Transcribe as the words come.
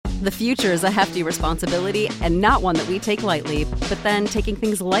The future is a hefty responsibility and not one that we take lightly. But then taking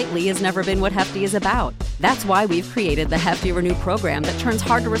things lightly has never been what Hefty is about. That's why we've created the Hefty Renew program that turns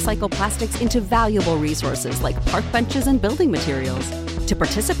hard-to-recycle plastics into valuable resources like park benches and building materials. To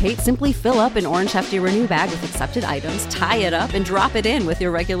participate, simply fill up an orange Hefty Renew bag with accepted items, tie it up, and drop it in with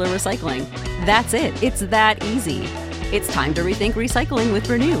your regular recycling. That's it. It's that easy. It's time to rethink recycling with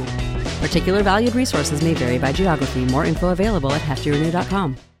Renew. Particular valued resources may vary by geography. More info available at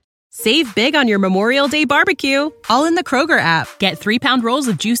heftyrenew.com. Save big on your Memorial Day barbecue, all in the Kroger app. Get 3-pound rolls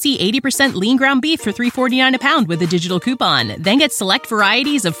of juicy 80% lean ground beef for $3.49 a pound with a digital coupon. Then get select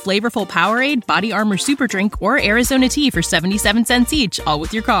varieties of flavorful Powerade, Body Armor Super Drink, or Arizona tea for 77 cents each, all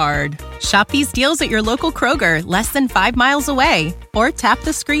with your card. Shop these deals at your local Kroger, less than 5 miles away. Or tap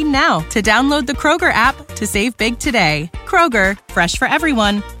the screen now to download the Kroger app to save big today. Kroger, fresh for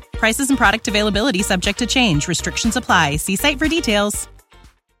everyone. Prices and product availability subject to change. Restrictions apply. See site for details.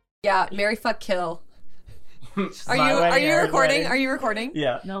 Yeah, marry, fuck, kill. Are you recording? Are you recording?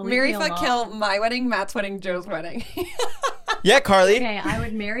 Yeah. No, Marry, fuck, kill, my wedding, Matt's wedding, Joe's wedding. Yeah, Carly. Okay, I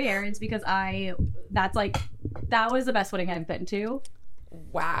would marry Erin's because that was the best wedding I've been to.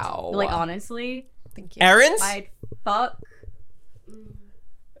 Wow. Like, honestly. Thank you. Erin's?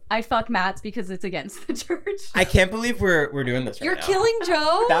 I'd fuck Matt's because it's against the church. I can't believe we're doing this right You're now. killing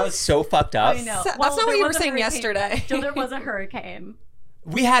Joe? That was so fucked up. I know. That's not what you were saying yesterday. Joe, there was a hurricane.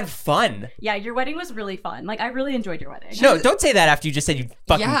 We had fun. Yeah, your wedding was really fun. Like, I really enjoyed your wedding. No, don't say that after you just said you'd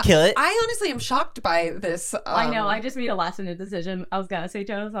fucking kill it. I honestly am shocked by this. I know. I just made a last-minute decision. I was going to say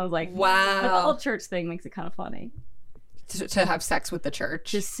Joe's. I was like, wow. But the whole church thing makes it kind of funny. To have sex with the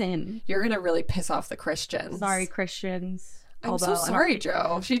church. Just sin. You're going to really piss off the Christians. Sorry, Christians. I'm so sorry,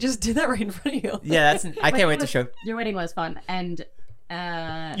 Joe. She just did that right in front of you. Yeah, I can't wait to show. Your wedding was fun. And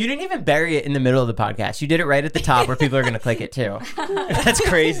you didn't even bury it in the middle of the podcast. You did it right at the top where people are going to click it too. That's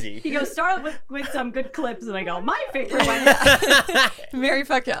crazy. You go, start with some good clips, and I go, my favorite wedding. Marry,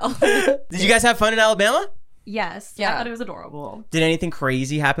 fuck, kill. Did you guys have fun in Alabama? Yes. Yeah. I thought it was adorable. Did anything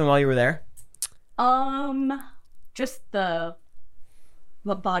crazy happen while you were there? Just the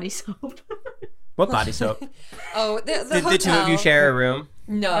body soap. What body soap? Oh, the Did the two of you share a room?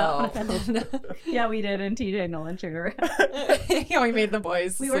 No. Yeah, we did, and TJ and Nolan shared around. Yeah, we made the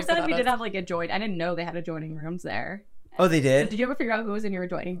boys. We were sad we did have like a joint. I didn't know they had adjoining rooms there. Oh, they did? Did you ever figure out who was in your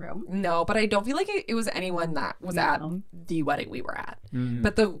adjoining room? No, but I don't feel like it was anyone that was at the wedding we were at.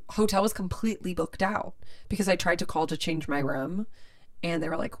 But the hotel was completely booked out because I tried to call to change my room, and they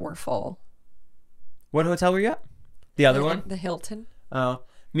were like, we're full. What hotel were you at? The other one? The Hilton. Oh.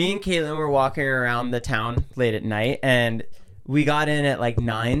 Me and Caitlin were walking around the town late at night, and we got in at like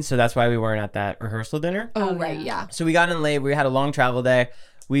 9, so that's why we weren't at that rehearsal dinner. Oh, right, yeah. So we got in late. We had a long travel day.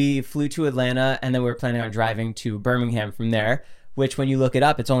 We flew to Atlanta, and then we were planning on driving to Birmingham from there, which when you look it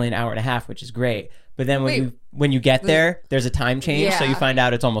up, it's only an hour and a half, which is great. But then when you get there, there's a time change, so you find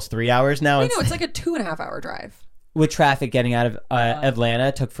out it's almost 3 hours now. Wait, no, it's like a 2.5 hour drive. With traffic getting out of Atlanta,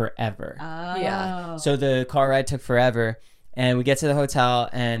 it took forever. Yeah. So the car ride took forever. And we get to the hotel,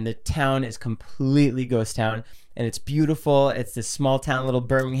 and the town is completely ghost town. And it's beautiful. It's this small town, little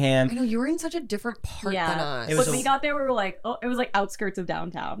Birmingham. I know, you were in such a different part than us. When we got there, we were like, it was like outskirts of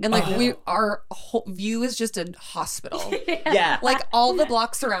downtown. And like our whole view is just a hospital. Yeah. Like all the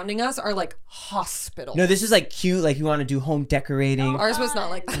blocks surrounding us are like hospitals. No, this is like cute. Like you want to do home decorating. Ours was not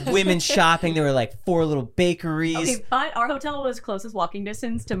like that. Women's shopping. There were like 4 little bakeries. Okay, but our hotel was closest walking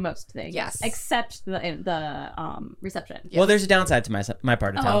distance to most things. Yes. Except the reception. Well, there's a downside to my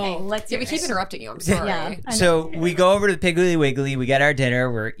part of town. Oh, let's Yeah, we keep interrupting you. I'm sorry. Yeah. So we go over to the Piggly Wiggly. We get our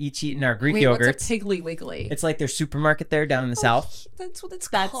dinner. We're each eating our Greek yogurts. What's a Piggly Wiggly? It's like their supermarket there down in the south. That's what it's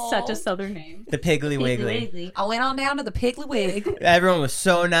That's called. such a southern name. The Piggly Wiggly. I went on down to the Piggly Wig. Everyone was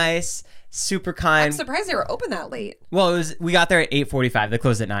so nice, super kind. I'm surprised they were open that late. Well, we got there at 8:45. They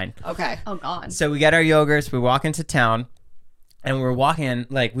closed at 9. Okay. Oh, God. So we get our yogurts. We walk into town. And we're walking,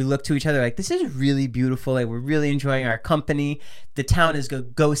 like, we look to each other like, this is really beautiful. Like, we're really enjoying our company. The town is a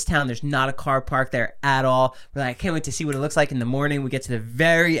ghost town. There's not a car park there at all. We're like, I can't wait to see what it looks like in the morning. We get to the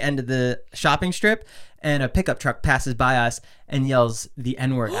very end of the shopping strip, and a pickup truck passes by us and yells the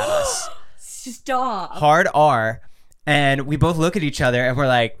N-word at us. Stop. Hard R. And we both look at each other, and we're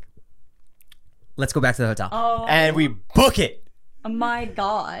like, let's go back to the hotel. Oh. And we book it. Oh my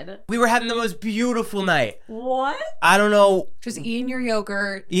God. We were having the most beautiful night. What? I don't know. Just eating your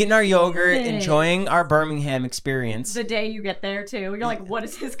yogurt. Eating our yogurt, Listen. enjoying our Birmingham experience. The day you get there too, you're like, what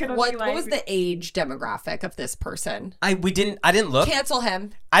is this gonna be What like? was the age demographic of this person? I didn't look. Cancel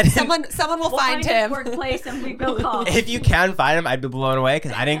him. I didn't. Someone will We'll find his him. workplace and we go call. If you can find him, I'd be blown away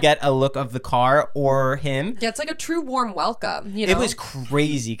because I didn't get a look of the car or him. Yeah, it's like a true warm welcome. You know, It was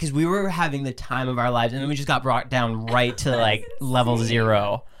crazy because we were having the time of our lives, and then we just got brought down right to like level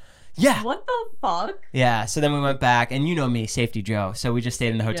 0. Yeah. What the fuck? Yeah. So then we went back, and you know me, Safety Joe. So we just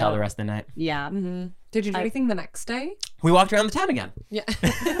stayed in the hotel Yeah. the rest of the night. Yeah. Did you do anything the next day? We walked around the town again. Yeah,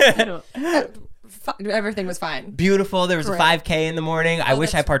 everything was fine. Beautiful. There was a Great. 5K in the morning. I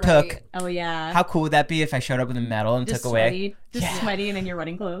wish I that's partook. great. Oh yeah. How cool would that be if I showed up with a medal and just took away? sweaty, just sweaty and in your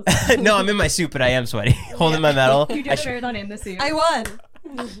running clothes. No, I'm in my suit, but I am sweaty, holding my medal. You did a marathon in the suit. I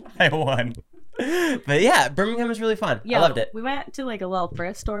won. I won. But yeah, Birmingham was really fun. I loved it. We went to like a little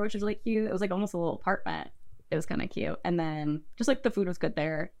thrift store, which was really cute. It was like almost a little apartment. It was kind of cute. And then just like the food was good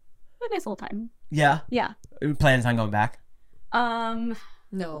there. A nice little time. Yeah. Yeah. Plans on going back?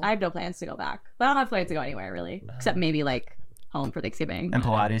 No. I have no plans to go back. But I don't have plans to go anywhere really, except maybe like home for Thanksgiving. And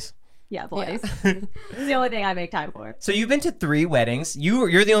Pilates. Yeah, Pilates. It's the only thing I make time for. So you've been to 3 weddings.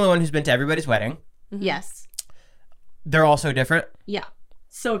 You're the only one who's been to everybody's wedding. Yes. They're all so different. Yeah.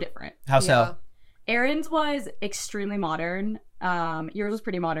 So different. How so? Erin's was extremely modern. Yours was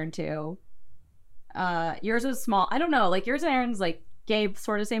pretty modern too. Yours was small. I don't know. Like yours and Erin's like gave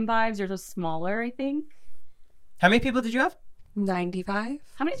sort of same vibes. Yours was smaller, I think. How many people did you have? 95.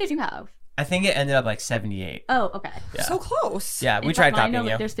 How many did you have? I think it ended up like 78. Oh, okay. Yeah. So close. Yeah, we In tried fact, mine,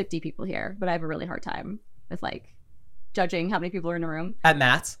 copying you. There's 50 people here, but I have a really hard time with like judging how many people are in a room. At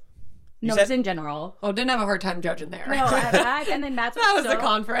Matt's? You No, said- it's in general. Oh, didn't have a hard time judging there. No, at Matt's, and then Matt's was that was so, the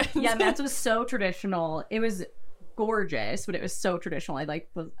conference. Yeah, Matt's was so traditional. It was gorgeous, but it was so traditional.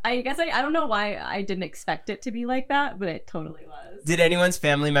 I guess I don't know why I didn't expect it to be like that, but it totally was. Did anyone's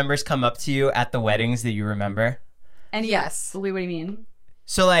family members come up to you at the weddings that you remember? And Yes. Wait, what do you mean?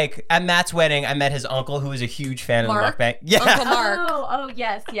 So like at Matt's wedding, I met his uncle who was a huge fan Mark? of the mukbang. Yeah. Uncle Mark. Oh,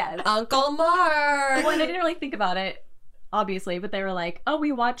 yes. Uncle Mark. Well, and I didn't really think about it, obviously, but they were like, "Oh,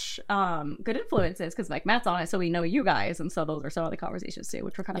 we watch Good Influences because like Matt's on it, so we know you guys," and so those are some of the conversations too,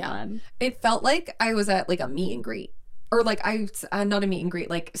 which were kind of fun. It felt like I was at like a meet and greet. Or like not a meet and greet,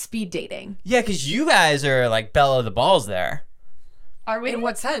 like speed dating. Yeah, because you guys are like belle of the balls there. Are we? In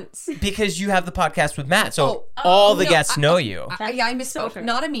what sense? Because you have the podcast with Matt, so all the no, guests know you. I misspoke. true.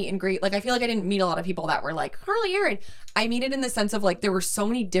 Not a meet and greet. Like I feel like I didn't meet a lot of people that were like Harley Erin. I mean it in the sense of like there were so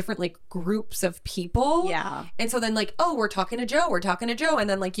many different like groups of people. Yeah. And so then like, oh, we're talking to Joe, and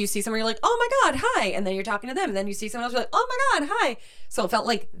then like you see someone, you're like, oh my God, hi. And then you're talking to them, and then you see someone else, you're like, oh my God, hi. So it felt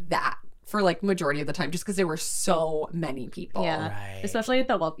like that for like majority of the time, just because there were so many people. Yeah. Right. Especially at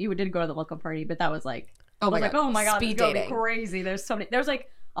the you did go to the welcome party, but that was like, Oh my God. oh my God, Speed it's gonna be dating. crazy. There's so many. There's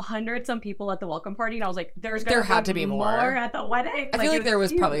like 100 some people at the welcome party, and I was like, there had to be more. at the wedding. I feel it like there was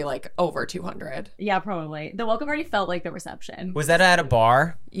huge. probably like over 200. Yeah, probably. The welcome party felt like the reception. Was that at a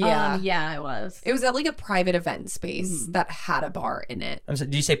bar? Yeah. Yeah, it was. It was at like a private event space Mm-hmm. that had a bar in it. I'm sorry,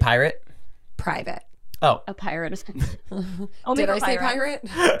 did you say pirate? Private. Oh, A pirate is only Did for I say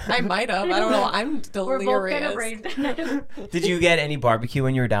pirates. pirate? I might have. I don't know. I'm We're both kind of delirious. brain did you get any barbecue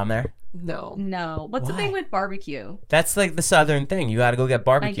when you were down there? No. No. What's the thing with barbecue? That's like the southern thing. You got to go get I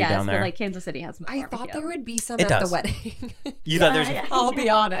barbecue guess, down but there. like Kansas City has some I barbecue. thought there would be some It at does. the wedding. You thought there's I'll be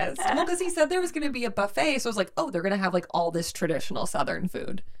honest. Well, because he said there was going to be a buffet. So I was like, oh, they're going to have like all this traditional Southern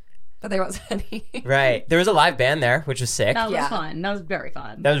food. But there wasn't any. right. There was a live band there, which was sick. That was Yeah. fun. That was very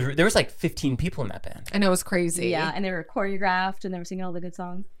fun. There was like 15 people in that band. I know, it was crazy. Yeah, and they were choreographed and they were singing all the good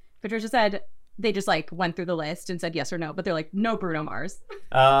songs. Patricia said they just like went through the list and said yes or no, but they're like, no Bruno Mars,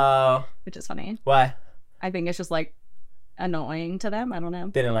 Oh, which is funny. why? I think it's just like annoying to them. I don't know.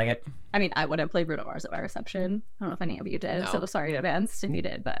 They didn't like it. I mean, I wouldn't play Bruno Mars at my reception. I don't know if any of you did, so sorry in advance if you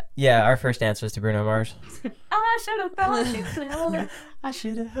did, but Yeah, our first dance was to Bruno Mars. I should have thought it through. I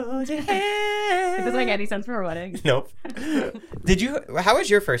should have held your It hand. doesn't make any sense for a wedding. Nope. How was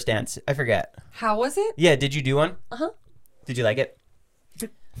your first dance? I forget. How was it? Yeah, did you do one? Uh-huh. Did you like it?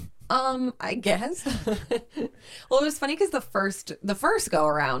 I guess. Well, it was funny because the first go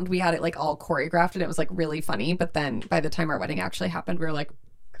around, we had it like all choreographed and it was like really funny. But then by the time our wedding actually happened, we were like,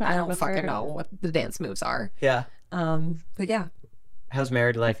 I don't fucking know what the dance moves are. Yeah. But yeah, How's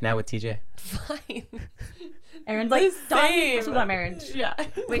married life now with TJ? fine. Erin's like, stop same. this about marriage. Yeah.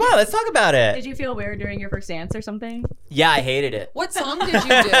 Wait, Come on, let's talk about did it. you feel weird during your first dance or something? Yeah, I hated it. What song did you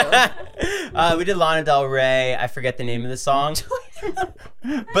do? We did Lana Del Rey. I forget the name of the song.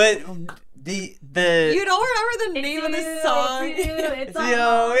 But The You don't remember the name of the song? It's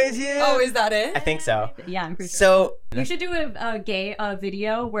always you. Oh, is that it? I think so. Yeah, I'm pretty sure. So You should do a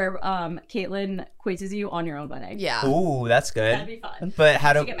video where Caitlyn quizzes you on your own wedding. Yeah. ooh, that's good. That'd be fun. But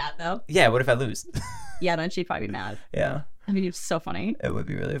how She'd do? get mad though. Yeah. What if I lose? Yeah, then she'd probably be mad. Yeah. I mean, it's so funny. It would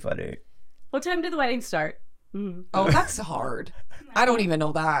be really funny. What time did the wedding start? Oh, that's hard. I don't even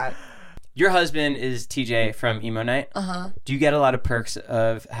know that. Your husband is TJ from Emo Night. Do you get a lot of perks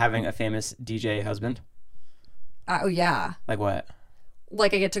of having a famous DJ husband? Oh, yeah. Like what?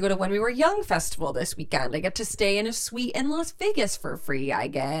 Like I get to go to When We Were Young festival this weekend. I get to stay in a suite in Las Vegas for free. I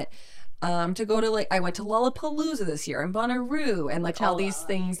get to go to I went to Lollapalooza this year and Bonnaroo and like all these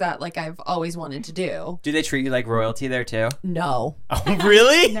things that like I've always wanted to do. Do they treat you like royalty there too? No. Oh,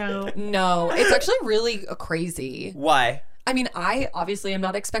 really? No. It's actually really crazy. Why? I mean, I obviously am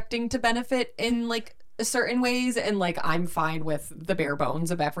not expecting to benefit in like certain ways and like I'm fine with the bare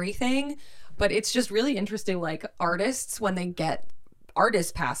bones of everything, but it's just really interesting like artists when they get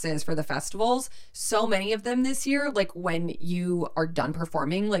artist passes for the festivals, so many of them this year, like when you are done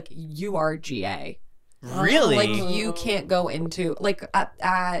performing, like you are GA. Really? Like you can't go into like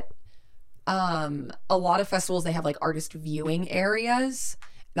at a lot of festivals they have like artist viewing areas.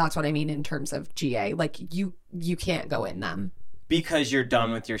 That's what I mean in terms of GA. Like you can't go in them. Because you're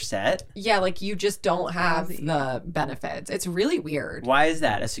done with your set? Yeah, like you just don't have the benefits. It's really weird. Why is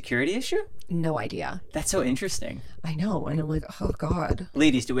that? A security issue? No idea. That's so interesting. I know. And I'm like, oh God.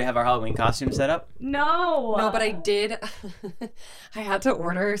 Ladies, do we have our Halloween costume set up? No. No, but I did. I had to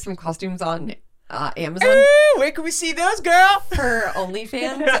order some costumes on Amazon Where can we see those, girl? for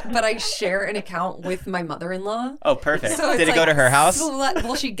OnlyFans, but I share an account with my mother-in-law. Oh, perfect. So Did it's it go like to her house?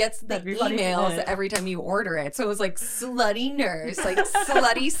 well, she gets the That'd be funny. emails every time you order it. So it was like slutty nurse, like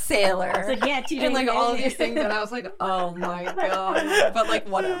slutty sailor, It's like, yeah, TJ, and like all these things. And I was like, oh my God. But like,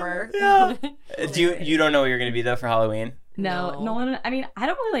 whatever. You don't know what you're going to be, though, for Halloween? No one. I mean, I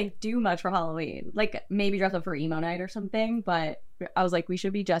don't really like do much for Halloween. Like maybe dress up for emo night or something. But I was like, we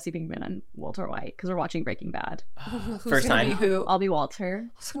should be Jesse Pinkman and Walter White because we're watching Breaking Bad. Who's First gonna time? be who? I'll be Walter.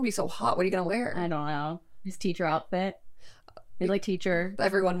 It's gonna be so hot. What are you gonna wear? I don't know his teacher outfit. His like teacher.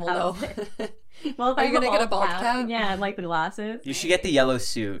 Everyone will know. Well, if Are I you have gonna get a bald cap? Yeah, and like the glasses. You should get the yellow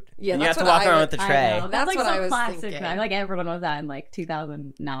suit. Yeah, and you have that's to what walk I around would- with the I tray. know. That's like what so I was classic. thinking. Man. Like everyone was that in like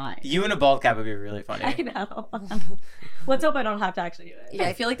 2009. You in a bald cap would be really funny. I know. Let's hope I don't have to actually do it. Yeah,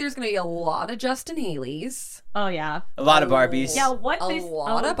 I feel like there's gonna be a lot of Justin Haley's, Oh yeah. A lot of Barbies. Yeah. What? a this,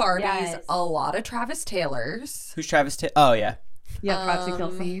 lot of Barbies, Yes. a lot of Travis Taylors. Who's Travis Oh, yeah. Yeah. Travis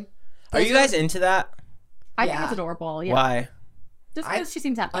Kelsey. Are you guys into that? I think Yeah. it's adorable. Yeah. Why? Just because she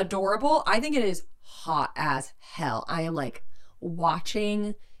seems happy. Adorable. I think it is hot as hell. I am like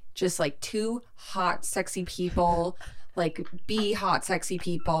watching just like two hot, sexy people, like be hot, sexy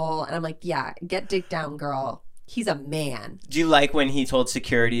people, and I'm like, yeah, get dick down, girl. He's a man. Do you like when he told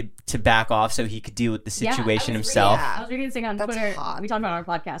security to back off so he could deal with the Yeah, situation I was himself? yeah. I was reading this thing on That's Twitter. hot. We talked about it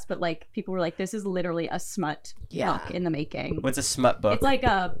on our podcast, but like people were like, "This is literally a smut Yeah. book in the making." What's a smut book? It's like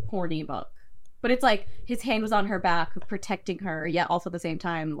a horny book, but it's like his hand was on her back, protecting her, yet also at the same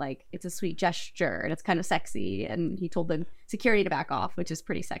time, like it's a sweet gesture and it's kind of sexy. And he told the security to back off, which is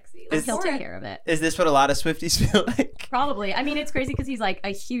pretty sexy. Like, Is- he'll take care of it. Is this what a lot of Swifties feel like? Probably. I mean, it's crazy because he's like a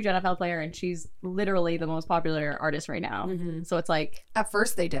huge NFL player and she's literally the most popular artist right now. So it's like, At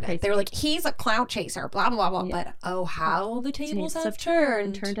first they did it. They were like, he's a clout chaser, blah, blah, blah, blah. But oh, how the tables have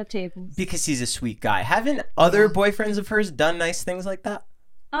turned. turned up tables. Because he's a sweet guy. Haven't other boyfriends of hers done nice things like that?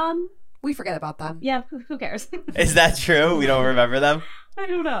 We forget about them. Yeah, who cares? Is that true? We don't remember them? I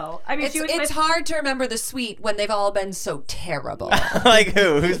don't know. I mean, It's, she was it's with, hard to remember the sweet when they've all been so terrible. Like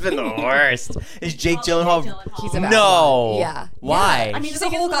who? Who's been the worst? Is Jake Gyllenhaal? He's a bad No. one. Yeah. Why? Yeah. I mean, There's the a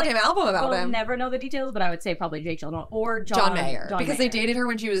thing whole is, like, goddamn album about we'll him. never know the details, but I would say probably Jake Gyllenhaal or John Mayer. because they Mayer, dated her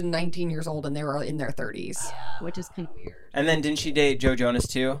when she was 19 years old and they were in their 30s. which is kind of weird. And then didn't she date Joe Jonas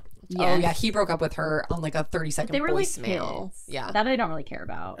too? Oh, yeah. He broke up with her on like a 30-second They were like voicemail. kids. Yeah. That I don't really care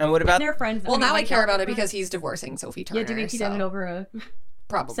about. And what about? They're friends. Well, mean, now I like, care about it they're because he's divorcing Sophie Turner. Yeah, do you think he so did it over a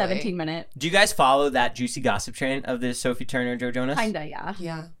probably 17-minute? Do you guys follow that juicy gossip train of the Sophie Turner Joe Jonas? Kinda, yeah.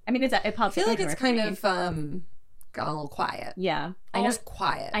 Yeah. I mean, it I pops. feel up like it's kind everywhere for me. of gone a little quiet. Yeah, I know. Almost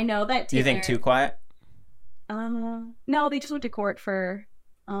quiet. I know that. Do you think Taylor- too quiet? No, they just went to court for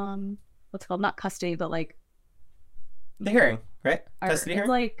what's it called, not custody, but like The hearing, right? or- Custody it's hearing.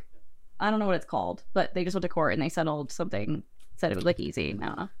 like I don't know what it's called, but they just went to court and they settled something. Said it was like easy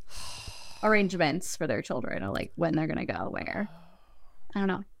now. Arrangements for their children, or like when they're gonna go where. I don't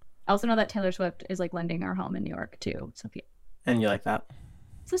know. I also know that Taylor Swift is like lending her home in New York too. So And you like that?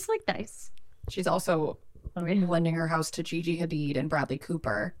 it's just like nice. She's also Oh, really? lending her house to Gigi Hadid and Bradley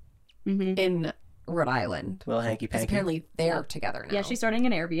Cooper. in Rhode Island. Little hanky Because panky. apparently they're together now. Yeah, she's starting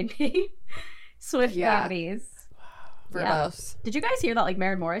an Airbnb. Swift Yeah. Bodies. Verbose. Did you guys hear that like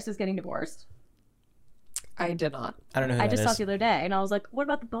Maren Morris is getting divorced? I did not. I don't know who I that just is. saw it the other day, and I was like, "What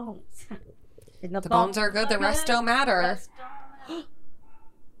about the bones? And The bones are good. The rest don't matter.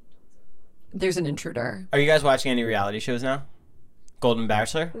 There's an intruder. Are you guys watching any reality shows now? Golden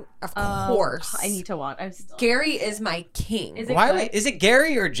Bachelor? Of course. I need to watch. I'm still... Gary is my king. Is it Why? good? Is it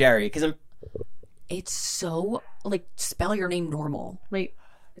Gary or Jerry? Because I'm. It's so, like, spell your name normal. Wait,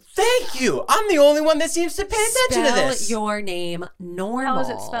 Thank you. I'm the only one that seems to pay attention to this. Spell your name normal. how is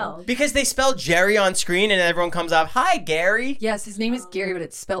it spelled? Because they spell Jerry on screen and everyone comes up, "Hi, Gary." Yes, his name is Gary, but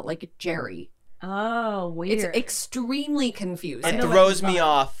it's spelled like Jerry. Oh, weird. It's extremely confusing. It throws me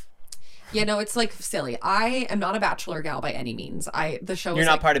off. Yeah, no, it's like silly. I am not a Bachelor gal by any means. The show. You're is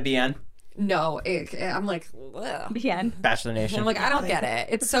not like, part of BN? No, I'm like, ugh. The end. Bachelor Nation. I'm like, I don't get it.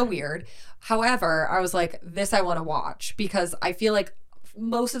 It's so weird. However, I was like, this I want to watch because I feel like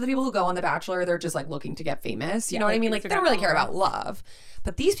most of the people who go on The Bachelor, they're just like looking to get famous. You know what I mean? Like they don't really care about love.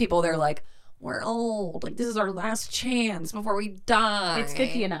 But these people, they're like, we're old. Like this is our last chance before we die. It's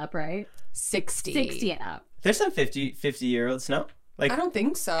 50 and up, right? 60. 60 and up. There's some 50-year-olds, no? Like I don't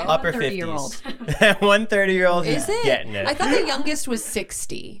think so. upper 30-year-old. 50s. One 30-year-old Is it? getting it. I thought the youngest was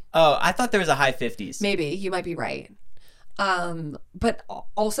 60. Oh, I thought there was a high 50s. Maybe. You might be right. But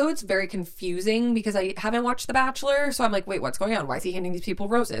also it's very confusing because I haven't watched The Bachelor. So I'm like, wait, what's going on? Why is he handing these people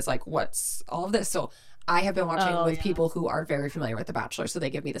roses? Like, what's all of this? So I have been watching with people who are very familiar with The Bachelor. So they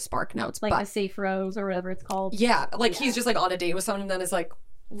give me the spark notes. Like but the Safe Rose or whatever it's called. yeah, like he's just like on a date with someone and then is like,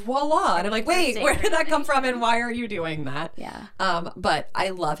 voila. And I'm like, wait, where did that come from? And why are you doing that? Yeah. But I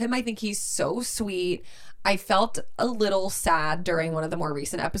love him. I think he's so sweet. I felt a little sad during one of the more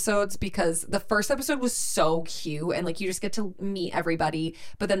recent episodes because the first episode was so cute and like you just get to meet everybody.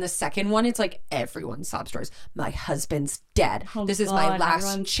 But then the second one, it's like everyone's sob stories. My husband's dead. This is my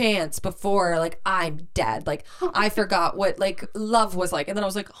last chance before like I'm dead. Like I forgot what like love was like. And then I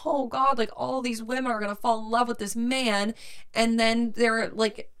was like, oh God, like all these women are going to fall in love with this man. And then they're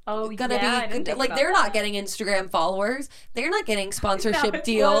like, be like they're not getting Instagram followers, they're not getting sponsorship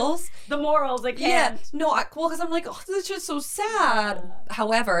deals. The morals, I can't. Well, because I'm like, oh, this is just so sad.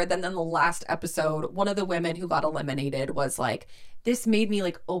 However, then in the last episode, one of the women who got eliminated was like, this made me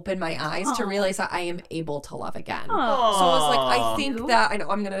like open my eyes to realize that I am able to love again. So I was like, I think that I know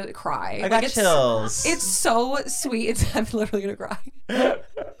I'm gonna cry. I got chills. It's so sweet. I'm literally gonna cry.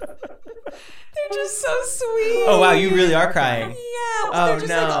 They're just so sweet. Oh wow, you really are crying. Yeah, Oh, they're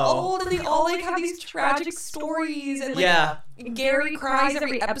just like no. old and they all like have these tragic stories. And like, Yeah. Gary cries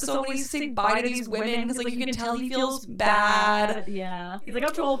every episode when he's saying bye to these women because like you can tell he feels bad. Yeah. He's like,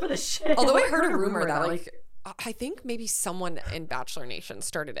 I'm too old for this shit. Although I heard a rumor that like I think maybe someone in Bachelor Nation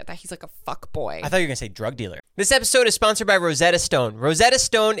started it, that he's like a fuck boy. I thought you were going to say drug dealer. This episode is sponsored by Rosetta Stone. Rosetta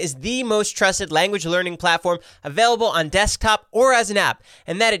Stone is the most trusted language learning platform available on desktop or as an app,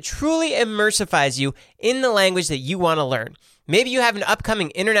 and that it truly immersifies you in the language that you want to learn. Maybe you have an upcoming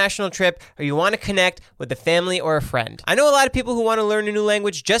international trip or you want to connect with a family or a friend. I know a lot of people who want to learn a new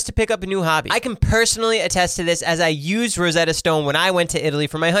language just to pick up a new hobby. I can personally attest to this as I used Rosetta Stone when I went to Italy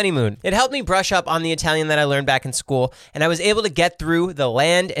for my honeymoon. It helped me brush up on the Italian that I learned back in school, and I was able to get through the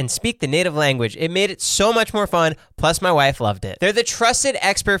land and speak the native language. It made it so much more fun, plus my wife loved it. They're the trusted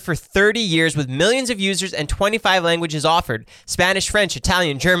expert for 30 years with millions of users and 25 languages offered. Spanish, French,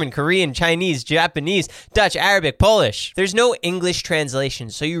 Italian, German, Korean, Chinese, Japanese, Dutch, Arabic, Polish. There's no English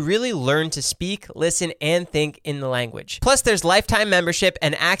translation, so you really learn to speak, listen, and think in the language. Plus, there's lifetime membership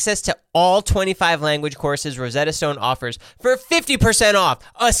and access to all 25 language courses Rosetta Stone offers for 50% off.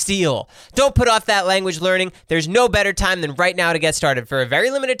 A steal. Don't put off that language learning. There's no better time than right now to get started. For a very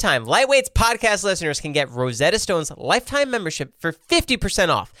limited time, Lightweight's podcast listeners can get Rosetta Stone's lifetime membership for 50%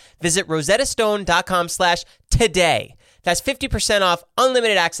 off. Visit rosettastone.com/today. That's 50% off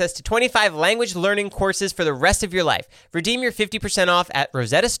unlimited access to 25 language learning courses for the rest of your life. Redeem your 50% off at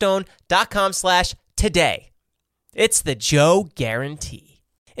rosettastone.com/today. It's the Joe guarantee.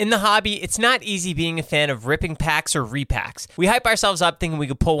 In the hobby, it's not easy being a fan of ripping packs or repacks. We hype ourselves up thinking we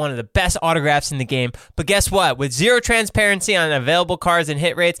could pull one of the best autographs in the game, but guess what? With zero transparency on available cards and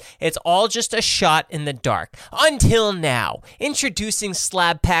hit rates, it's all just a shot in the dark. Until now. Introducing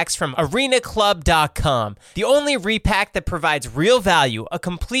slab packs from arenaclub.com, the only repack that provides real value, a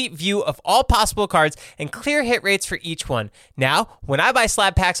complete view of all possible cards, and clear hit rates for each one. Now, when I buy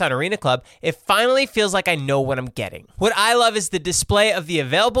slab packs on Arena Club, it finally feels like I know what I'm getting. What I love is the display of the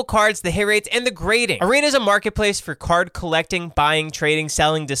available available cards, the hit rates, and the grading. Arena is a marketplace for card collecting, buying, trading,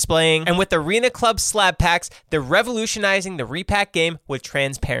 selling, displaying, and with Arena Club slab packs, they're revolutionizing the repack game with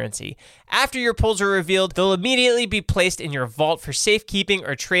transparency. After your pulls are revealed, they'll immediately be placed in your vault for safekeeping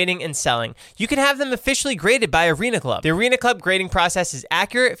or trading and selling. You can have them officially graded by Arena Club. The Arena Club grading process is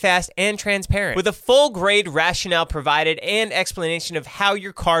accurate, fast, and transparent, with a full grade rationale provided and explanation of how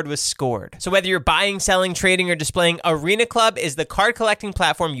your card was scored. So whether you're buying, selling, trading, or displaying, Arena Club is the card collecting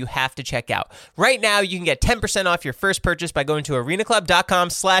platform you have to check out. Right now, you can get 10% off your first purchase by going to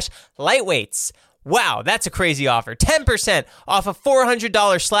arenaclub.com/lightweights. Wow, that's a crazy offer. 10% off a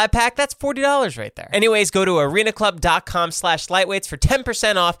 $400 slab pack. That's $40 right there. Anyways, go to arenaclub.com/lightweights for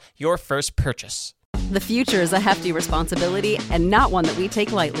 10% off your first purchase. The future is a hefty responsibility and not one that we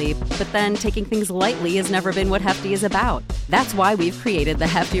take lightly. But then taking things lightly has never been what Hefty is about. That's why we've created the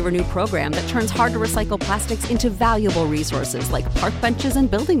Hefty Renew program that turns hard to recycle plastics into valuable resources like park benches and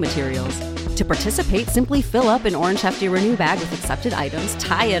building materials. To participate, simply fill up an orange Hefty Renew bag with accepted items,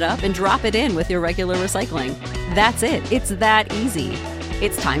 tie it up, and drop it in with your regular recycling. That's it. It's that easy.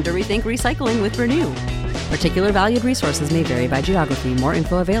 It's time to rethink recycling with Renew. Particular valued resources may vary by geography. More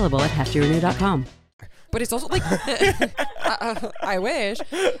info available at heftyrenew.com. But it's also like, I wish.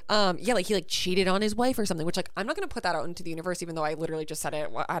 Yeah, like he like cheated on his wife or something, which like I'm not going to put that out into the universe, even though I literally just said it.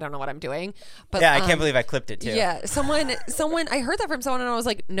 I don't know what I'm doing. But Yeah, I can't believe I clipped it too. Yeah, someone, I heard that from someone and I was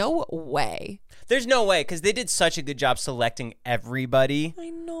like, no way. There's no way, because they did such a good job selecting everybody.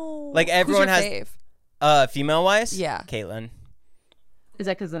 I know. Like everyone Who's your has, fave? female-wise? Yeah. Caitlyn. Is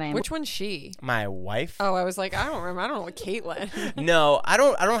that because the name? Which one's she? My wife? Oh, I was like, I don't remember. I don't know what Caitlyn. No, I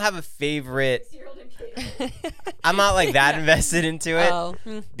don't have a favorite. I'm not like that invested into it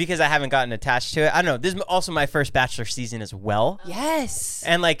because I haven't gotten attached to it. I don't know. This is also my first Bachelor season as well. Yes.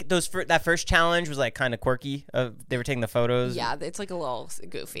 And like that first challenge was like kind of quirky. They were taking the photos. Yeah, it's like a little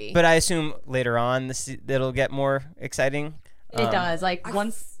goofy. But I assume later on it'll get more exciting. It does. Like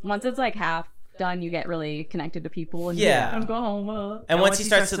once it's like half done, you get really connected to people. And Yeah. And once he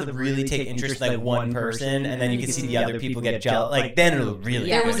starts to really take interest in like one person, and then you can see the other people get jealous, like then it'll really.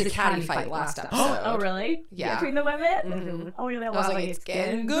 There was a catty fight last episode. Oh, really? Yeah. Between the women? Mm-hmm. Oh, yeah. I was like, it's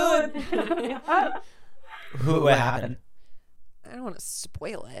getting good. What happened? I don't want to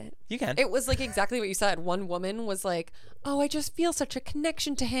spoil it. You can. It was like exactly what you said. One woman was like, oh, I just feel such a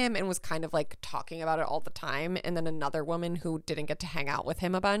connection to him, and was kind of like talking about it all the time. And then another woman who didn't get to hang out with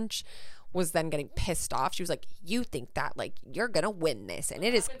him a bunch was then getting pissed off. She was like, you think that like you're gonna win this, and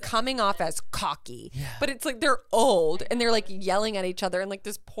it is coming off as cocky. Yeah. But it's like they're old and they're like yelling at each other, and like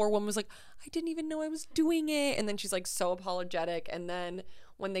this poor woman was like, I didn't even know I was doing it. And then she's like so apologetic, and then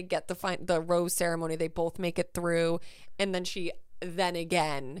when they get the rose ceremony, they both make it through, and then she then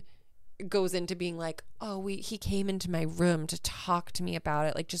again goes into being like, oh, he came into my room to talk to me about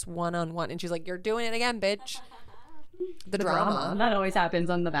it, like just one-on-one, and she's like, you're doing it again, bitch. The drama. That always happens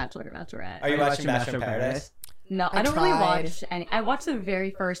on The Bachelor or Bachelorette. Are you watching Bachelor in Paradise? No, I don't really tried. watch any. I watched the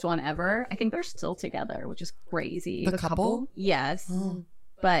very first one ever. I think they're still together, which is crazy. The couple? Yes.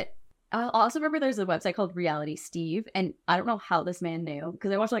 But I also remember there's a website called Reality Steve, and I don't know how this man knew,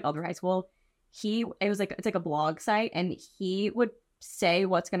 because I watched like all through high school. It's like a blog site, and he would say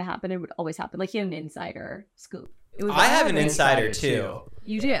what's gonna happen. It would always happen. Like he had an insider scoop. I have an insider too.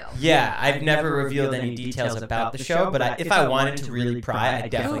 You do? Yeah, I've never revealed any details about the show, but if I wanted to really pry, I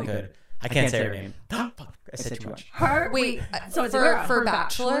definitely could. I can't say her name. Fuck, I said too much. Wait, so it's for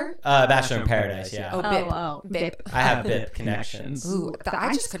Bachelor? Bachelor in Paradise, yeah. Oh, BIP. BIP. I have BIP connections. Ooh,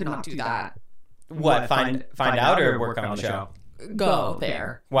 I just could not do that. What, find out or work on the show? Go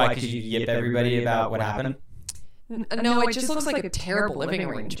there. Why, because you yip everybody about what happened? No, it just looks like a terrible living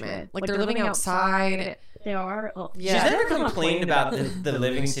arrangement. Like they're living outside. They are. Oh. Yeah. She's never complained about the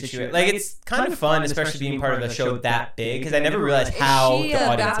living situation. Like, it's kind of fun, especially being part of a show that big, because I never realized how Is she the a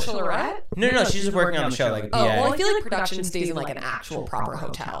audience is. bachelorette? No, she's just working on the show, like a PA. Oh, well, I feel like production stays in like an actual proper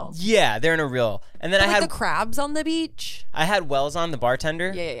hotel. Yeah, they're in a real. And then But I like had the crabs on the beach. I had Wells on, the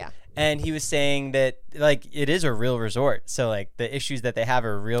bartender. Yeah. And he was saying that like it is a real resort, so like the issues that they have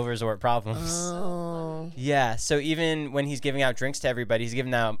are real resort problems. Oh. Yeah, so even when he's giving out drinks to everybody, he's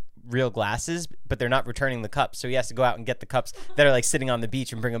giving out real glasses, but they're not returning the cups. So he has to go out and get the cups that are like sitting on the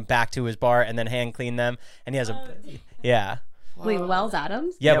beach and bring them back to his bar and then hand clean them. And he has yeah. Wait, Wells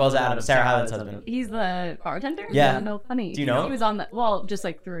Adams? Yeah, Wells Adams, Sarah Hyland's husband. He's the bartender? Yeah. No, funny. Do you know? He was on just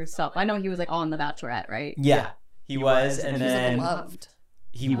like through stuff. I know he was like on The Bachelorette, right? Yeah, he was, and then Loved.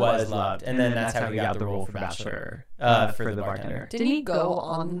 he was loved, and then that's how he got the role for Bachelor, for the bartender. Didn't he go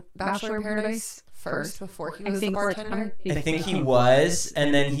on Bachelor in Paradise first before he I was the think bartender? I think he was,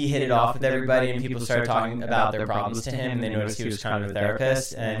 and then he hit it off with everybody, and people started talking about their problems to him, and they noticed he was kind of a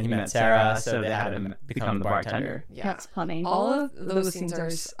therapist, and he met Sarah, so they had him become the bartender. Yeah. That's funny. All of those scenes are.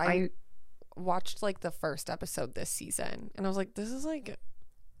 I watched like the first episode this season, and I was like, "This is like."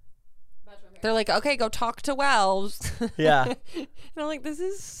 They're like, "Okay, go talk to Wells." Yeah. And I'm like, "This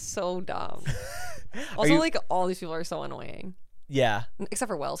is so dumb." Also, like all these people are so annoying, Yeah. except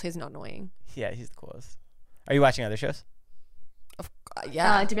for Wells. He's not annoying. Yeah, he's the coolest. Are you watching other shows?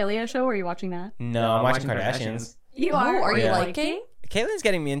 Yeah. D'Amelio show, or are you watching that? No, I'm watching Kardashians. You Are you Yeah. liking? Caitlin's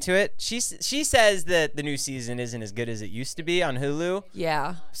getting me into it. She says that the new season isn't as good as it used to be on Hulu,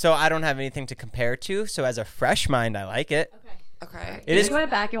 Yeah. so I don't have anything to compare to. So as a fresh mind, I like it. Okay. It If is. you went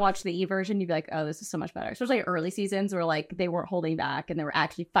back and watched the E version, you'd be like, oh, this is so much better. Especially early seasons where like they weren't holding back and they were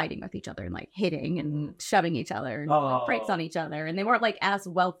actually fighting with each other and like hitting and shoving each other and like, breaks on each other. And they weren't like as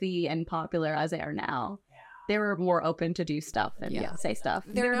wealthy and popular as they are now. They were more open to do stuff and say stuff.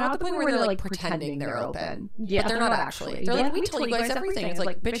 They're not at the point where they're like pretending they're open. Yeah, But they're not actually. They're like, we tell you guys everything. It's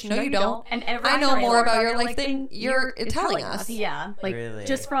like, bitch, no, you don't. And every I know more about your trailer, life than you're telling us. Yeah, like Really?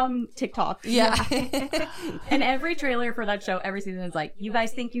 just from TikTok. Yeah. And every trailer for that show, every season is like, you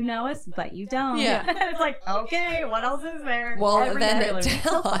guys think you know us, but you don't. Yeah. It's like, okay, what else is there? Well, Every then trailer.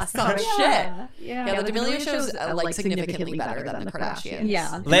 tell us some shit. Yeah. Yeah, the D'Amelio show's like significantly better than the Kardashians.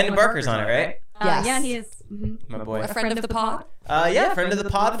 Yeah. Landon Barker's on it, right? Yes. Yeah, he is. My boy. A friend of the pod. Yeah, friend of the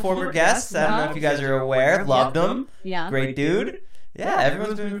pod, former guest. I don't know if you guys are aware. Loved him. Yeah. Great dude. Yeah,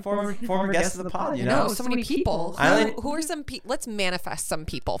 everyone's been former guests of the pod, you No, know? so many people. I Who are some people? Let's manifest some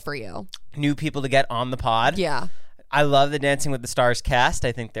people for you. New people to get on the pod. Yeah. I love the Dancing with the Stars cast.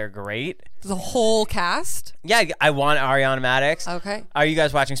 I think they're great. The whole cast. Yeah, I want Ariana Madix. Okay. Are you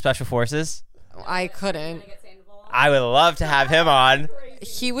guys watching Special Forces? I couldn't. I would love to have him on.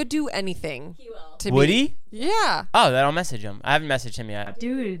 He would do anything. Would he? Yeah. Oh, then I'll message him. I haven't messaged him yet.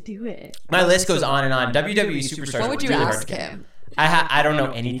 Dude, do it. My list goes on and on. WWE Superstars. What would you really ask hard. him? I don't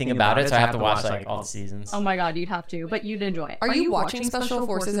know anything about it, so I have to watch like all the seasons. Oh my god, you'd have to, but you'd enjoy it. Are you watching Special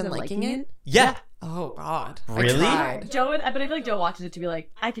Forces and liking it? Yeah. Oh God. Really? I tried. Joe, but I feel like Joe watches it to be like,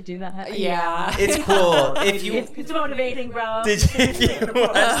 I could do that. Yeah. It's cool. If you It's motivating, bro. did you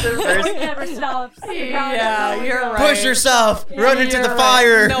watch the It first never stops. Yeah, you're right. push yourself, run into the You're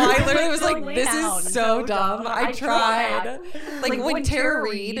fire. right. No, I literally was Go like, lay this down. is so dumb. I tried. Like when Tara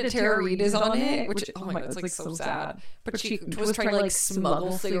Reid is on it, which oh my god, it's like so sad. But she was trying to like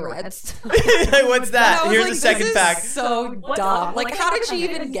smuggle cigarettes. Like, what's that? And I was Here's like, a second this is pack. So dumb. Like, how did she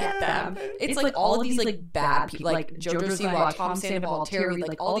even get them? them? It's like all of these like bad people, like JoJo Siwa, Tom Sandoval, Tara Reid,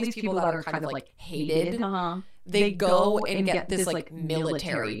 like all these people that are kind of like hated. They go and get this like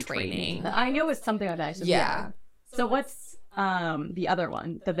military training. I know it's something like that. Yeah. So what's the other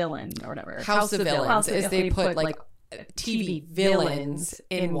one, the villain or whatever? House of Villains House of is they Villains. put like TV villains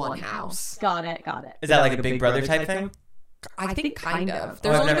in one house. Got it. Is that like a Big Brother type thing? I think kind of.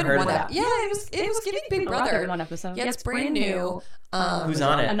 I've never heard of one. that. Yeah, it was giving Big Brother. One episode. Yeah, it's brand new. Who's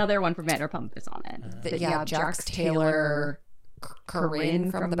on it? Another one from Vanderpump is on it. Yeah, Jax Taylor, Corinne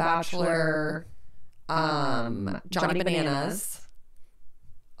from The Bachelor, Johnny Bananas.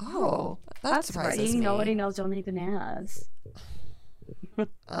 Oh, that surprises me. Nobody knows Johnny Bananas. Then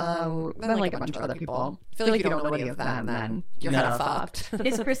like a bunch of other people. I feel like if you don't know any of them, then you're kind of fucked.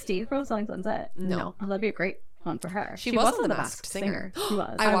 Is Christine from Selling Sunset? No. Oh, that'd be a great one for her. She was on The Masked Singer. She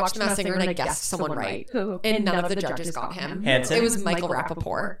was. I watched The Masked Singer and I guessed someone right. Who? And none of the judges got him. Hanson? It was Michael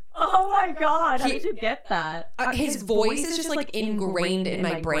Rappaport. Oh my god! How did you get that? His voice is just like ingrained in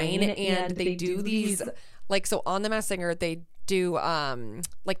my brain, and they do these like so on The Masked Singer they do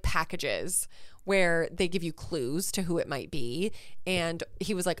like packages where they give you clues to who it might be, and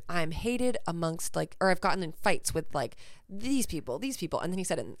he was like, I'm hated amongst like, or I've gotten in fights with like these people, and then he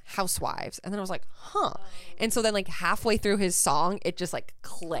said in housewives, and then I was like, huh. And so then like halfway through his song it just like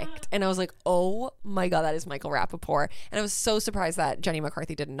clicked, and I was like, oh my god, that is Michael Rappaport. And I was so surprised that Jenny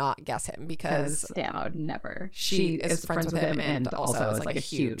McCarthy did not guess him because damn, I would never. she is friends with him and also is like a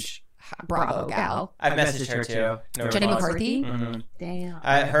huge Bravo gal. I've messaged her too. No Jenny response. McCarthy? Damn.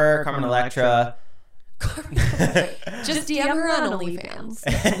 Her, Carmen Electra. Just DM her on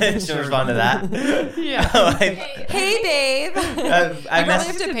OnlyFans. She'll respond to that. Yeah. Hey, babe. I probably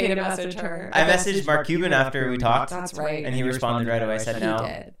have to pay to message her. I messaged Mark Cuban after we talked. That's right. And he responded right away. I said no.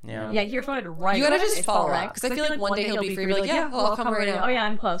 did. Yeah. Yeah, he responded right. You gotta away. just follow up because I feel like one day he'll be free. Be like, yeah, I'll come right now. Oh yeah,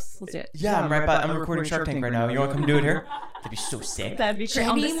 I'm close. Let's do it. Yeah, I'm recording Shark Tank right now. You want to come do it here? That'd be so sick. That'd be great.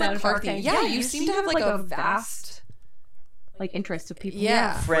 On Jenny the set of Shark McCarthy. Tank. Yeah, you seem to have like a vast. like interest of people.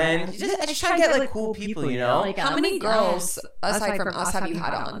 Yeah. Friend. I just try to get like cool people, you know? Like, How many girls aside from us have you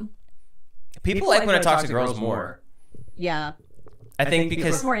had on? People like when I talk to girls more. Yeah. I think It's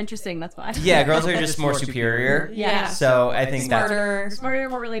because more interesting, that's why. yeah, girls are just more superior. Yeah. So I think Smarter. Smarter,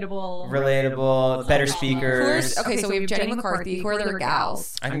 more relatable. Relatable, better speakers. Okay, so we have Jenny McCarthy. Who are their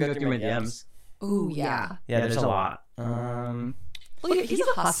gals? I can go through my DMs. Ooh, yeah. Yeah, there's a lot. Look, he's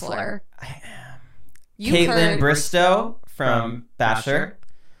a hustler. You Caitlin heard Bristow from Bachelor.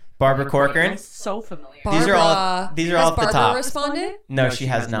 Barbara Corcoran. So familiar. These are all these are all Has at the Barbara top. responded? No, she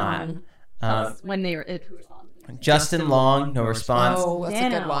has not. When they were who responded. Justin Long, no response. Oh, that's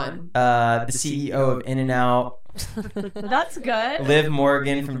a good one. The CEO of In-N-Out. That's good. Liv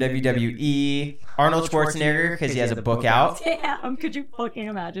Morgan from WWE. Arnold Schwarzenegger because he has a book out. Damn, could you fucking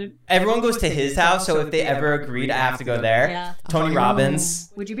imagine? Everyone goes to his house, so if they ever agreed, I have to go there. Yeah. Tony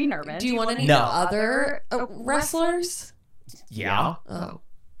Robbins. Would you be nervous? Do you want any No. other wrestlers? Yeah. Oh.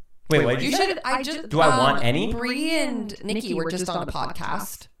 Wait, what did You you say? should. I just. Do I want any? Bree and Nikki were just on a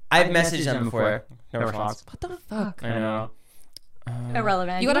podcast. I've messaged them before. No response. What the fuck? I know.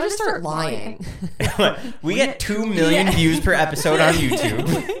 Irrelevant. You gotta just start lying. We get 2 million views per episode on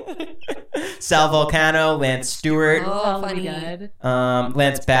YouTube. Sal Volcano, Lance Stewart, Oh, That'll be funny. good.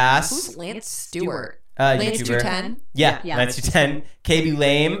 Lance Bass. Who's Lance Stewart? YouTuber. Lance 210? Yeah, Yeah. Lance 210. KB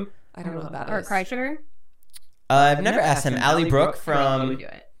Lame. I don't know what that Or is. Kreischer? I've never asked him. Ali Brooke You from would do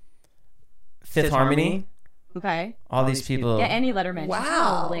it. Fifth Harmony. Okay. All these people. Yeah, Annie Letterman. Wow.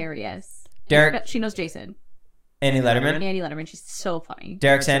 She's hilarious. Derek, She knows Jason. Annie Letterman. Annie Letterman. She's so funny.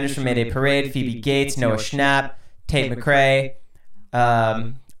 Derek Sanders from Mayday Parade. Phoebe Gates. Noah Schnapp. Tate McRae.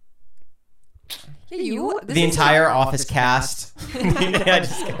 The entire Office cast. I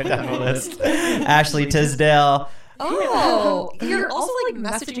just go down the list. Ashley Tisdale. Oh, you're also like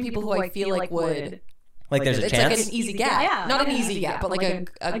messaging people who I feel like would. Like there's a It's chance. like an easy get. Yeah. Not an easy get, but like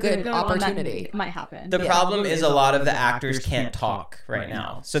a good one that opportunity. might happen. The problem is a lot of the actors can't talk right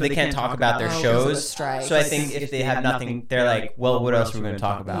now. So they can't talk about their 'cause of the shows. strike. So I think if they have nothing, they're like, well, what else are we going to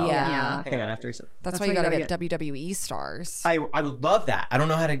talk about? Yeah. Hang on, after That's why you gotta get WWE stars. I would love that. I don't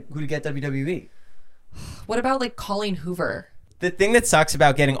know who to get WWE. What about like Colleen Hoover? The thing that sucks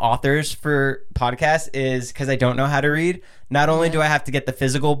about getting authors for podcasts is because I don't know how to read. Not only do I have to get the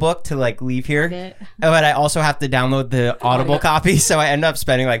physical book to like leave here, but I also have to download the Audible copy. So I end up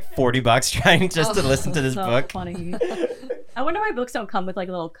spending like $40 trying just to listen to this so book. funny. I wonder why books don't come with like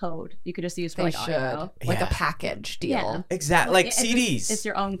a little code you could just use for They like should. audio. Like Yeah. a package deal. Yeah. Exactly, like It's CDs. It's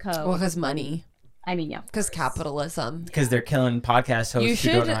your own code. Well, because money. I mean, yeah. Because capitalism. Because they're killing podcast hosts You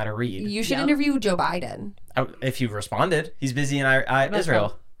who don't should- know how to read. You should Yeah. interview Joe Biden. If you responded, he's busy in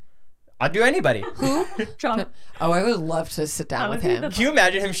Israel. I'd do anybody. Who? Trump. Oh, I would love to sit down with him. Can you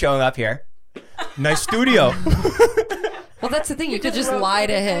imagine him showing up here? Nice studio. Well, that's the thing. You could just lie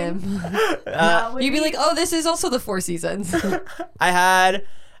to him. You'd be like, "Oh, this is also the Four Seasons." I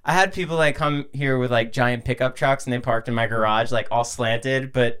had people like come here with like giant pickup trucks and they parked in my garage like all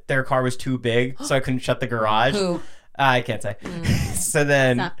slanted, but their car was too big, so I couldn't shut the garage. Who? I can't say. So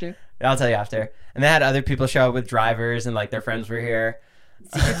then After. I'll tell you after. And they had other people show up with drivers and like their friends were here.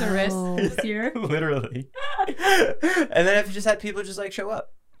 Secret Service this year. Literally. And then I've just had people just like show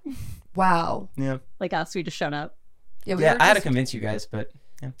up. Wow. Yeah. Like us, we just showed up. Yeah, we Yeah, were I had to just- convince you guys, but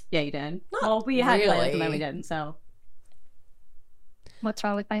yeah. Yeah, you did. Well, we had plans and then really. we didn't, so. What's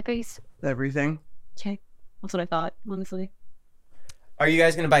wrong with my face? Everything. Okay. That's what I thought, honestly. Are you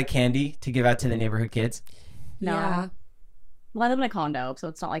guys gonna buy candy to give out to the neighborhood kids? No. Yeah. Well, I live in a condo, so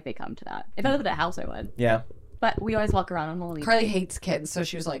it's not like they come to that. If I lived at a house, I would. Yeah. But we always walk around on Halloween. Carly hates kids, so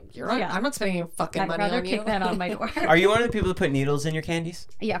she was like, "You're not. Yeah. I'm not spending any fucking I'd money rather on you." kick that on my door. Are you one of the people that put needles in your candies?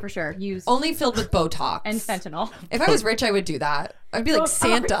 Yeah, for sure. Use Only filled with Botox and fentanyl. If I was rich, I would do that. I'd be like Botox.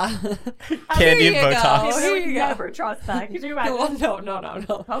 Santa. Candy Here and you go. Botox. Here you go. Never trust that. Could you imagine? Well, no.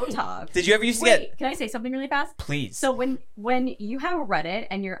 Botox. Did you ever used to Wait, get? can I say something really fast? Please. So when you have a Reddit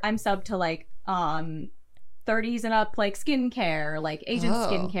and I'm subbed to like 30s and up like skincare, like Asian Oh.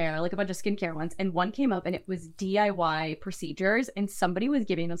 skincare, like a bunch of skincare ones, and one came up and it was DIY procedures and somebody was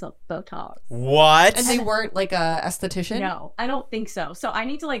giving us a Botox. What? And they weren't like a esthetician. No, I don't think so. So I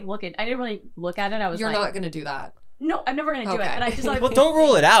need to like look at. I didn't really look at it. I was You're like, not gonna do that. no, I'm never gonna do it. Okay. And I just like, Well, don't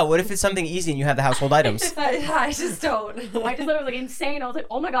rule it out. What if it's something easy and you have the household items? I just don't. I just thought it was like insane. I was like,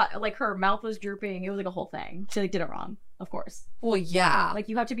 oh my god, like her mouth was drooping. It was like a whole thing. She like did it wrong, of course. Well, yeah. Like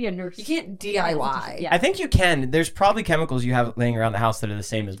you have to be a nurse. You can't DIY. Yeah. I think you can. There's probably chemicals you have laying around the house that are the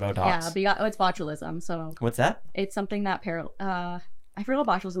same as Botox. Yeah, but it's botulism, so What's that? it's something that I forget what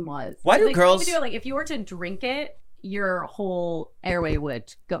botulism was. Why do Like, girls- you could do it, like if you were to drink it, your whole airway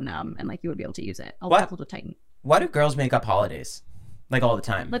would go numb, and like you would be able to use it. All the What? muscles would tighten. Why do girls make up holidays? Like all the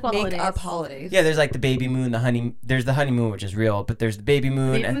time. Like what Make holidays? up holidays. Yeah, there's like the baby moon, there's the honeymoon, which is real, but there's the baby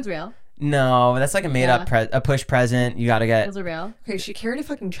moon. Baby and- moon's real. No, that's like a made up a push present. You gotta get. Those are real. Okay, she carried a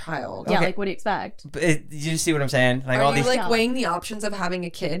fucking child. Yeah, Okay. like what do you expect? You see what I'm saying? Like Are all you these. like weighing the options of having a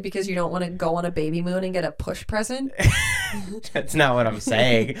kid because you don't want to go on a baby moon and get a push present? That's not what I'm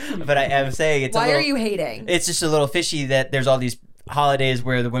saying, but I am saying it's. Why are you hating? It's just a little fishy that there's all these holidays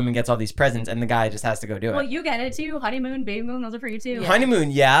where the woman gets all these presents and the guy just has to go do it. Well, you get it too. Honeymoon, baby moon, those are for you too. Honeymoon,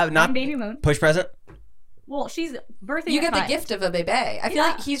 yeah, not baby moon. push present. Well, she's birthing. You get the at 5. gift of a baby. I feel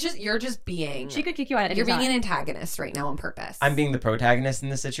like you're just being. She could kick you out at any You're being time. an antagonist right now on purpose. I'm being the protagonist in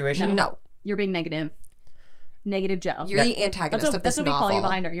this situation. No, You're being negative. Negative Joe. you're the antagonist of this that's what we novel. call you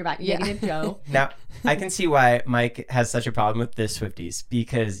behind her. You're back. Yeah. Negative Joe. Now, I can see why Mike has such a problem with this Swifties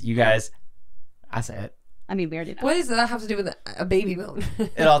because you guys, I say it. I mean, we already know. What does that have to do with a baby moon?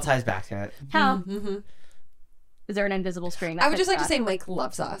 It all ties back to it. How? Mm-hmm. Is there an invisible string? That I would just like to fits say Mike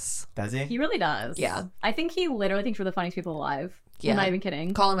loves us. Does he? He really does. Yeah. I think he literally thinks we're the funniest people alive. Yeah. I'm not even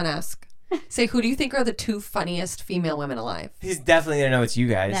kidding. Call him and ask. Say, who do you think are the 2 funniest female women alive? He's definitely gonna know it's you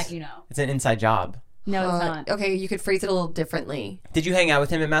guys. That you know. It's an inside job. No, it's not. Okay, you could phrase it a little differently. Did you hang out with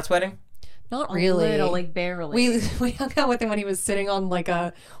him at Matt's wedding? Not really. A little, like barely. We hung out with him when he was sitting on like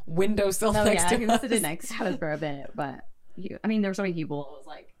a windowsill No, next yeah, to he us. was sitting next to us for a bit, but I mean, there were so many people. It was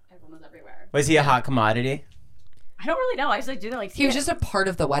like everyone was everywhere. Was he a hot commodity? I don't really know. I just like do that. Like He was just a part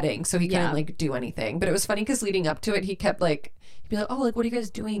of the wedding, so he couldn't Yeah. like do anything. But it was funny because leading up to it, he kept like he'd be like, "Oh, like what are you guys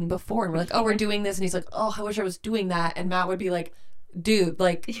doing before?" And we're like, "Oh, we're doing this." And he's like, "Oh, I wish I was doing that." And Matt would be like, "Dude,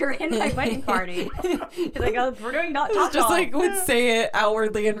 like You're in my wedding party. He's like, oh, we're doing not talk just talk. like would say it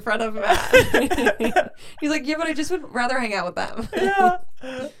outwardly in front of Matt." He's like, "Yeah, but I just would rather hang out with them."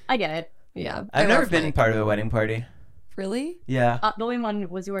 I get it. Yeah, I've I never love been Mike. part of a wedding party. Really? Yeah. The only one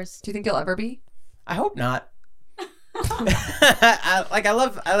was yours. Do you think you'll ever be? I hope not. I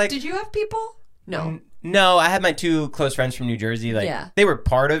like. Did you have people? No. No, I had my 2 close friends from New Jersey. Like, Yeah. they were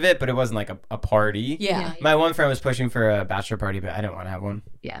part of it, but it wasn't like a party. Yeah. My one friend was pushing for a bachelor party, but I didn't want to have one.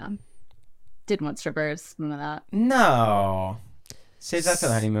 Yeah. Didn't want strippers. None of that. No. Save that for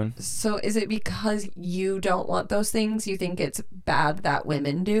the honeymoon. So is it because you don't want those things? You think it's bad that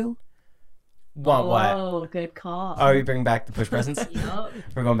women do? Want what? Oh, good call. Oh, you bring back the push presents? Yup.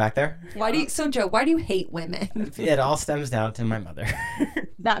 We're going back there? Why do you, so Joe, why do you hate women? It all stems down to my mother.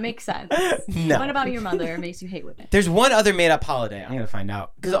 That makes sense. No. What about your mother makes you hate women? There's one other made up holiday. I'm going to find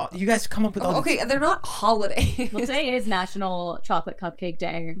out. Because you guys come up with all Okay, they're not holidays. Well, today is National Chocolate Cupcake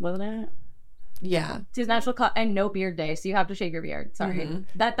Day, wasn't it? Yeah. Today's National and No Beard Day, so you have to shave your beard. Sorry. Mm-hmm.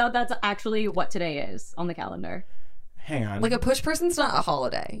 That's actually what today is on the calendar. Hang on. Like a push person's not a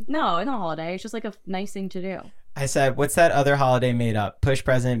holiday. No, it's not a holiday. It's just like a nice thing to do. I said, what's that other holiday made up? Push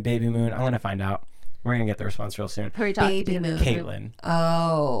present, baby moon. I'm going to find out. We're going to get the response real soon. Hurry, talk. Baby moon. Caitlin.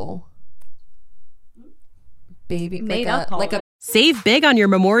 Oh. Baby Made like up a, like a Save big on your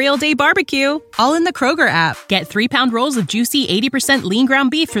Memorial Day barbecue, all in the Kroger app. Get 3-pound rolls of juicy 80% lean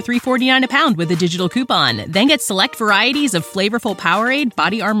ground beef for $3.49 a pound with a digital coupon. Then get select varieties of flavorful Powerade,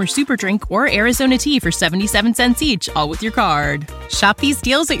 Body Armor Super Drink, or Arizona tea for 77 cents each, all with your card. Shop these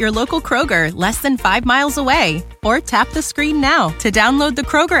deals at your local Kroger, less than 5 miles away. Or tap the screen now to download the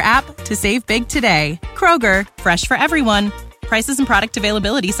Kroger app to save big today. Kroger, fresh for everyone. Prices and product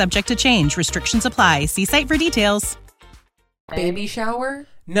availability subject to change. Restrictions apply. See site for details. baby shower.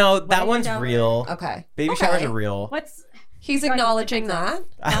 No, that Wedding one's shower? real. Okay. Baby Okay. showers are real. What's He's acknowledging that.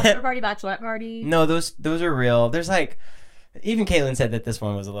 bachelor party, bachelorette party? No, those are real. There's like, even Caitlin said that this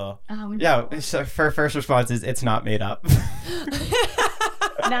one was a little. Oh, Yeah, so her first response is it's not made up.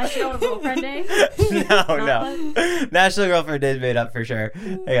 National Girlfriend Day? no. National Girlfriend Day is made up for sure.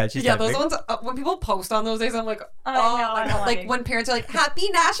 Yeah, she's Yeah, typing. those ones. When people post on those days, I'm like, I oh know, my I'm god! Like like- when parents are like, "Happy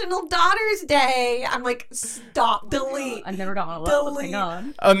National Daughters Day," I'm like, stop, delete. I've never gotten a lot. What's going Delete.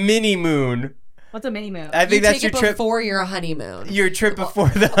 on? A mini moon. What's a mini moon? I think You that's take your it trip. before your honeymoon. Your trip before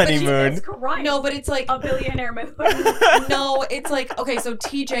the honeymoon. Jesus Christ. No, but it's like A billionaire moon. no, it's like okay. So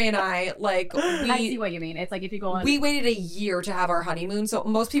TJ and I like I see we what you mean. It's like if you go on. we waited a year to have our honeymoon. So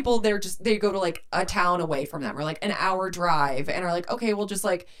most people they go to like a town away from them or like an hour drive and are like, okay, we'll just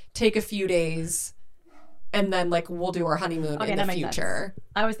like take a few days. And then, like, we'll do our honeymoon Okay, in that the makes sense. future.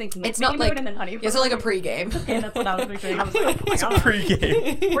 I was thinking It's not mini moon like and then honeymoon. it's like a pregame. Okay, that's what I was picturing. I was like, oh my God.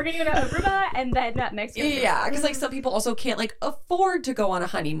 Pre-game. We're gonna go to Aruba and then next year. Yeah, because like some people also can't like afford to go on a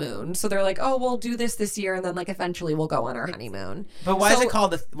honeymoon, so they're like, oh, we'll do this year, and then like eventually we'll go on our honeymoon. But why is So- it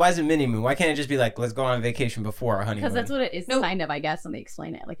called? Why is it mini moon? Why can't it just be like, let's go on vacation before our honeymoon? Because that's what it is, No. kind of, I guess, when they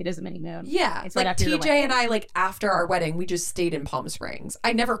explain it. Like, it is a mini moon. Yeah, It's like right after your TJ wedding. and I like after our wedding, we just stayed in Palm Springs.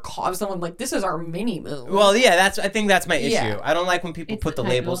 I never called someone like, this is our mini moon. Well, Well, yeah, I think that's my issue. Yeah. I don't like when people It's put the the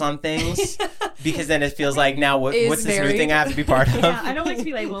labels title. on things because then it feels like now Is what's this new married. thing I have to be part of? Yeah, I don't like to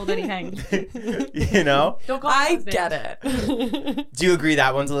be labeled anything. You know? Don't call me I husband. get it. Do you agree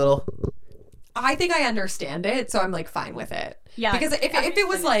that one's a little? I think I understand it, so I'm like fine with it. Yeah, because if it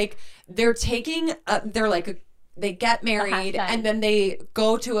was like they're taking, they're like they get married hashtag. and then they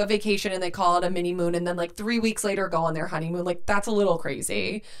go to a vacation and they call it a mini moon and then like 3 weeks later go on their honeymoon, like that's a little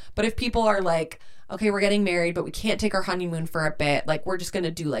crazy. But if people are like, okay, we're getting married, but we can't take our honeymoon for a bit, like we're just gonna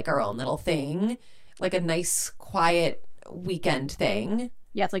do like our own little thing, like a nice quiet weekend thing.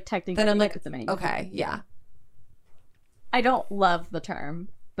 Yeah, it's like technically. Then I'm like, it's amazing. okay, yeah. I don't love the term,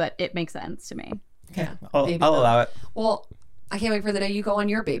 but it makes sense to me. Okay, I'll baby allow it. Well, I can't wait for the day you go on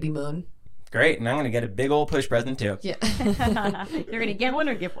your baby moon. Great, and I'm gonna get a big old push present too. Yeah. You're gonna get one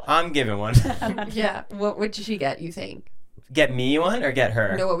or give one. I'm giving one. Yeah. What would she get, you think? Get me one or get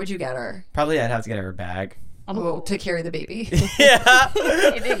her? No, what would you get her? Probably I'd have to get her a bag. Oh, to carry the baby. Yeah.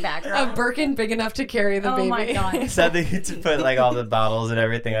 A big background. A Birkin big enough to carry the baby. Oh my god. Something to put like all the bottles and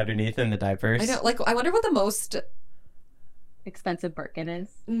everything underneath in the diapers. I know. Like, I wonder what the most. Expensive Birkin is.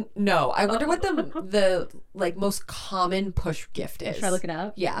 No, I wonder what the like most common push gift is. Should I look it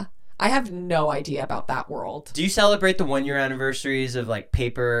up? Yeah, I have no idea about that world. Do you celebrate the 1 year anniversaries of like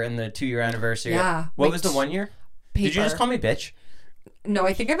paper and the 2 year anniversary? Yeah. What Like, was the 1 year? Paper. Did you just call me bitch? No,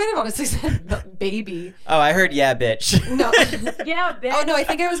 I think I might have honestly said baby. Oh, I heard yeah, bitch. No. Yeah, bitch. Oh no, I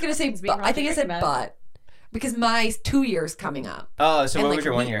think I was gonna say. being I think I said Roger butt because my 2 years coming up. Oh, so and, what like, was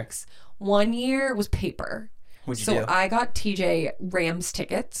your 1 year? weeks. 1 year was paper. What'd you So do? I got TJ Rams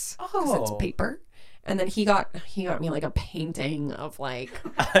tickets because it's Oh. paper, and then he got me like a painting of like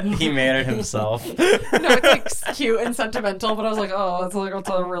He made it himself. no, it's like cute and sentimental, but I was like, oh, it's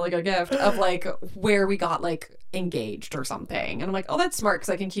a really good gift of like where we got like engaged or something, and I'm like, oh, that's smart because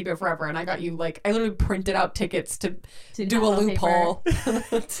I can keep it forever. And I got you like I literally printed out tickets to do a not on loophole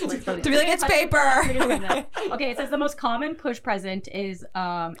to be like it's paper. Okay, it says the most common push present is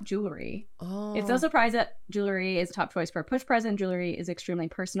jewelry. Oh. It's no surprise that jewelry is a top choice for a push present. Jewelry is extremely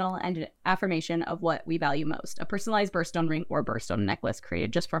personal and an affirmation of what we value most. A personalized birthstone ring or birthstone necklace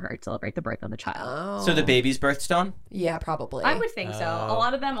created just for her to celebrate the birth of the child. Oh. So the baby's birthstone? Yeah, probably. I would think so. A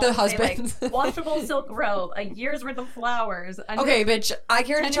lot of them The also say, husbands. like, washable silk robe, a year's worth of flowers. Okay, bitch, I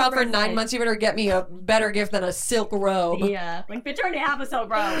carried a Tender child for birthday. 9 months. You better get me a better gift than a silk robe. Yeah, like bitch already have a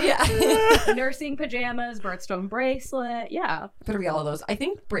silk robe. Yeah. Nursing pajamas, birthstone bracelet. Yeah. Better be all of those. I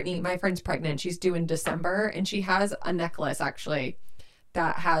think Brittany, my friend's pregnant. She's due in December, and she has a necklace actually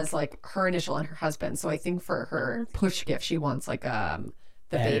that has like her initial and her husband. So I think for her push gift, she wants like the Added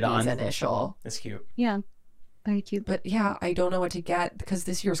baby's on. initial. That's cute. Yeah. Very cute. But yeah, I don't know what to get because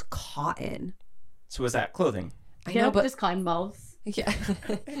this year's cotton. So was that clothing? I Yeah, know, but just cotton balls. yeah.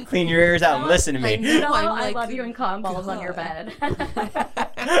 Clean your ears out and listen to I me. know. I'm I like, love you in cotton balls on your bed.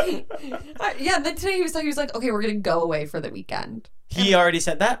 Yeah. And then today he was like, okay, we're gonna go away for the weekend. He already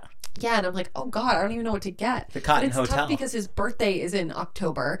said that? Yeah, and I'm like, oh god, I don't even know what to get. The Cotton but it's Hotel. tough because his birthday is in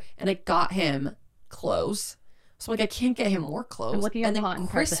October, and I got him clothes. So like, I can't get him more clothes. looking at and then cotton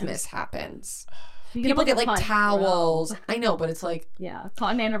Christmas presents. happens. You can People look get at like cotton towels. robe. I know, but it's like, Yeah,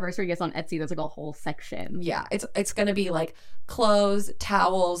 cotton anniversary gets on Etsy. There's like a whole section. yeah, it's gonna be like clothes,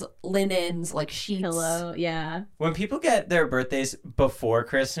 towels, linens, like sheets. Pillow. Yeah. When people get their birthdays before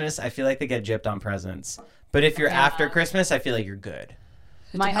Christmas, I feel like they get gypped on presents. But if you're after Christmas, I feel like you're good.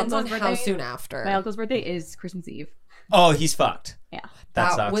 My Depends on uncle's how birthday. soon after. My uncle's birthday is Christmas Eve. Oh, he's fucked. Yeah. That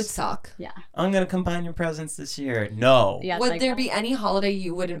that sucks. would suck. Yeah. I'm gonna combine your presents this year. No. Yeah. it's Would like- there be any holiday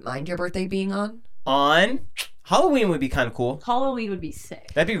you wouldn't mind your birthday being on? On Halloween would be kind of cool. Halloween would be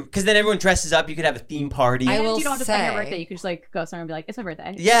sick. That'd be because then everyone dresses up. You could have a theme party. I And will you don't have to spend your say- birthday. You could just like go somewhere and be like, "It's my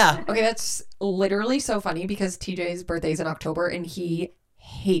birthday." Yeah. Okay, that's literally so funny because TJ's birthday is in October and he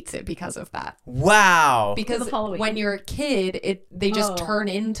hates it because of that. Wow. Because of Halloween. when you're a kid, they just Oh. turn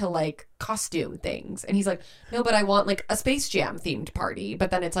into like costume things. And he's like, no, but I want like a Space Jam themed party. But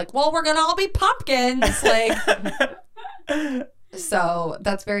then it's like, well, we're gonna all be pumpkins. Like, so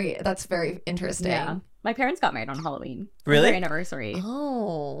that's very interesting. Yeah. My parents got married on Halloween. For Really? Their anniversary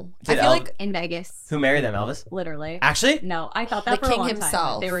Oh, Did I feel El- like in Vegas. Who married them, Elvis? Literally. Actually, No, I thought that The for king a long himself.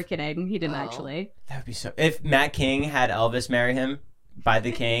 time. They were kidding. He didn't Oh. actually. that would be so. If Matt King had Elvis marry him by the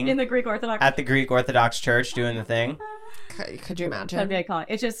In king the Greek Orthodox. at the Greek Orthodox Church doing the thing. could you That'd imagine? be iconic.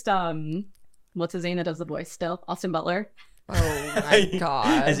 It's just what's his name that does the voice still? Austin Butler. Oh my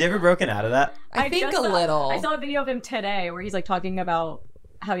god. Has he ever broken out of that? I think just a little. I saw a video of him today where he's like talking about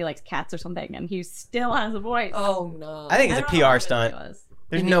how he likes cats or something, and he still has a voice. Oh no. I think I it's a don't know PR what stunt. it was.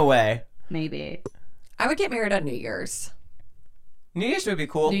 There's no way.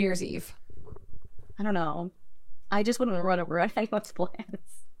 I don't know. I just wouldn't run over anyone's plans.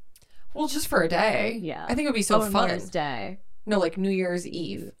 Well, just for a day. Yeah. I think it would be so New fun. Year's Day. No, like New Year's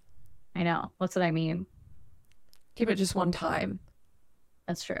Eve. I know. That's what I mean. Keep it just one time.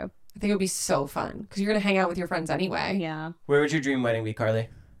 That's true. I think it would be so fun because you're going to hang out with your friends anyway. Yeah. Where would your dream wedding be, Carly?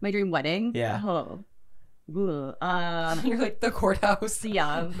 My dream wedding? Yeah. Oh. Ooh, You're like the courthouse.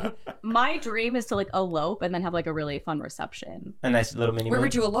 yeah. My dream is to like elope and then have like a really fun reception. A nice little mini. Where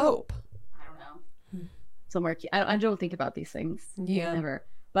would you elope? I don't know. Somewhere cute. I don't think about these things Yeah. ever.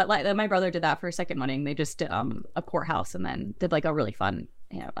 But like my brother did that for his second wedding. They just did a courthouse and then did like a really fun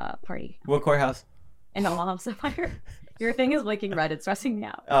party. What courthouse? And I'll have fire. Your thing is blinking red. It's stressing me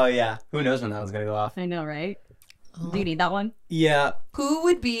out. Oh yeah. Who knows when that was gonna go off? I know, right? Do you need that one? Yeah. Who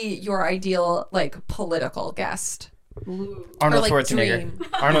would be your ideal like political guest? Arnold Or, like, Schwarzenegger. dream.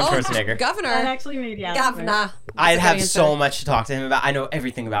 Arnold Oh, Schwarzenegger. Governor. That actually made Governor. I'd That's a have good so answer. much to talk to him about. I know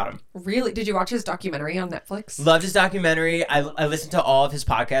everything about him. Really? Did you watch his documentary on Netflix? Loved his documentary. I listened to all of his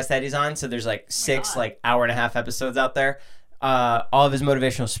podcasts that he's on. So there's like 6 like hour and a half episodes out there. All of his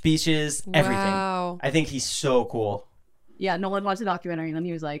motivational speeches, everything. Wow. I think he's so cool. Yeah, Nolan watched the documentary and then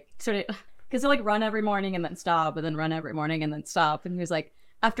he was like, sort of, because he'll like run every morning and then stop, and then run every morning and then stop. And he was like,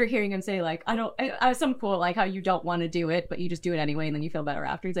 after hearing him say like, I was some cool like how you don't want to do it, but you just do it anyway, and then you feel better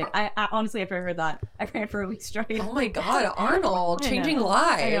after. He's like, I honestly after I heard that, I ran for a week straight. Oh my God, Arnold, I changing know.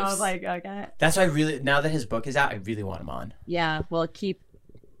 lives. I know, I was like, okay. That's why now that his book is out, I really want him on. Yeah, well, keep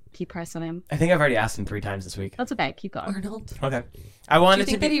pressing him. I think I've already asked him 3 times this week. That's okay. Keep going. Arnold. Okay. I Do wanted you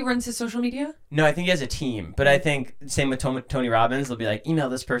to think be... that he runs his social media? No, I think he has a team. But I think same with Tony Robbins. They'll be like, email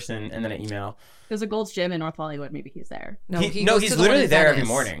this person, and then I email. There's a Gold's Gym in North Hollywood. Maybe he's there. No, He's goes to the one literally in there every Venice.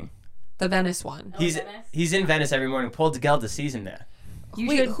 morning. The Venice one. He's in Venice every morning. Paul DeGelda sees him there. You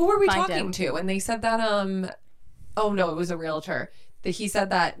Wait, should who were we find talking him. to? And they said that oh no, it was a realtor. That he said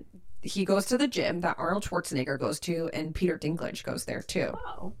that he goes to the gym that Arnold Schwarzenegger goes to, and Peter Dinklage goes there too.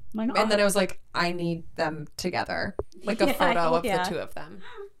 Oh my God. And then I was like, I need them together, like a Yeah, photo of yeah. the 2 of them.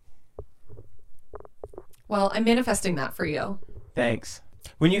 Well, I'm manifesting that for you. Thanks.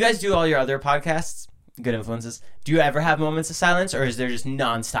 When you guys do all your other podcasts, Good Influences, do you ever have moments of silence, or is there just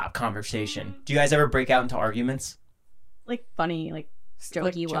nonstop conversation? Do you guys ever break out into arguments? like funny, like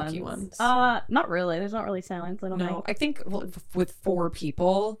jokey, ones. ones. Not really. There's not really silence. I don't No, know. I think with 4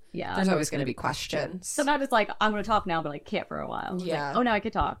 people, Yeah. there's always going to be questions. Sometimes it's like I'm gonna talk now, but like can't for a while. It's Yeah. Like, oh, now I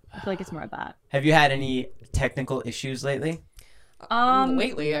could talk. I feel like it's more of that. Have you had any technical issues lately?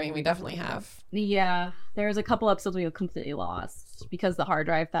 Lately, I mean, we definitely have. Yeah. There's a couple episodes we completely lost because the hard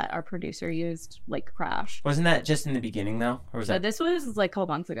drive that our producer used like crashed. Wasn't that just in the beginning, though? Or was So that... this was like a couple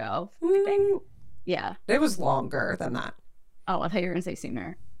months ago. Yeah. It was longer than that. Oh, I thought you were gonna say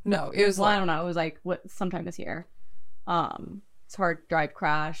sooner. No, it was Well, I like don't know. It was like sometime this year. His hard drive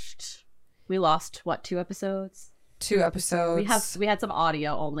crashed. We lost 2 episodes. 2 episodes. We had some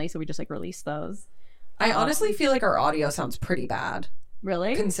audio only, so we just like released those. I honestly feel like our audio sounds pretty bad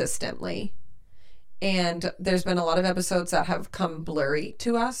Really? consistently. And there's been a lot of episodes that have come blurry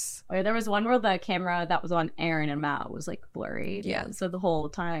to us. Oh, yeah, there was one where the camera that was on Erin and Matt was like blurry. Yeah. So the whole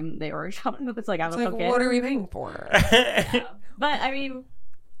time they were showing up, it's like I It's don't like, know. what are we paying for? But I mean,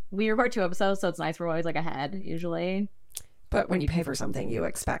 we record 2 episodes, so it's nice. We're always like ahead usually. But when you pay for something, you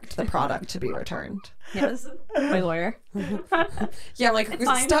expect the product to be returned. Yes, my lawyer. Yeah, I'm like,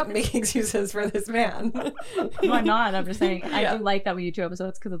 fine. stop making excuses for this man. No, I'm not. I'm just saying I Yeah. do like that we do 2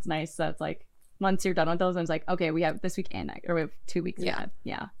 episodes because it's nice. That it's like once you're done with those, and it's like okay, we have this week and next, or we have 2 weeks. Yeah. ahead.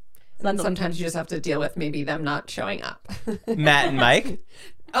 Yeah. And sometimes you just have to deal with maybe them not showing up. Matt and Mike?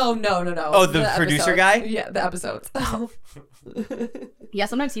 Oh, no. Oh, the producer episodes. guy? Yeah, the episodes. Yeah,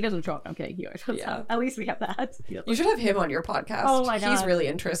 sometimes he doesn't show up. Okay, he always shows Yeah. up. At least we have that. You should have him on your podcast. Oh my He's God. really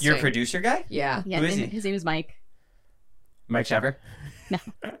interesting. Your producer guy? Yeah. Yeah, Who is and he? his name is Mike. Mike Shepard?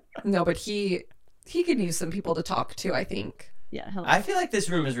 No, but he could use some people to talk to, I think. Yeah, hello. I feel like this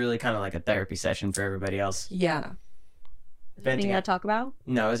room is really kind of like a therapy session for everybody else. Yeah. Anything you gotta talk about?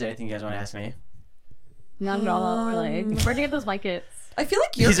 No, is there anything you guys want to ask me? Not at all, really. Where'd you get those blankets? I feel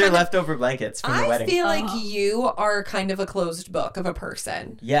like you're These are kind of- leftover blankets from the I wedding. feel like you are kind of a closed book of a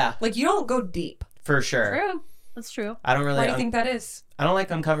person. Yeah, Like, you don't go deep. for sure. True. That's true. I don't really. Why do you think that is? I don't like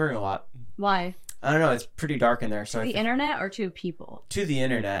uncovering a lot. Why? I don't know. It's pretty dark in there. So The internet or to people? to the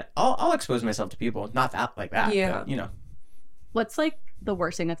internet, I'll expose myself to people. Not that like that. Yeah. But, you know. What's like the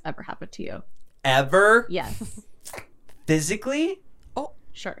worst thing that's ever happened to you? Ever Yes. physically,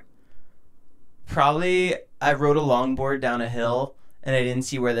 Sure. probably I rode a longboard down a hill and I didn't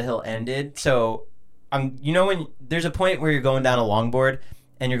see where the hill ended. So you know when there's a point where you're going down a longboard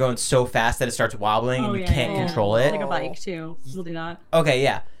and you're going so fast that it starts wobbling and you can't control it. Like a bike too. We'll do that. Okay,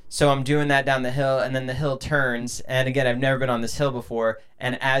 yeah. So I'm doing that down the hill, and then the hill turns. And again, I've never been on this hill before.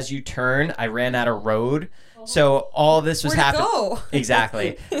 And as you turn, I ran out of road. So all this was happening. Where'd it go?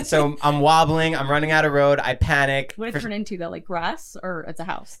 Exactly. So I'm wobbling. I'm running out of road. I panic. What did it turn into though? Like grass or it's a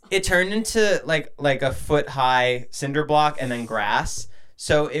house? It turned into like a foot high cinder block and then grass.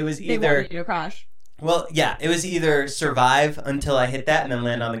 So it was They either wanted you to crash. well, yeah, it was either survive until I hit that and then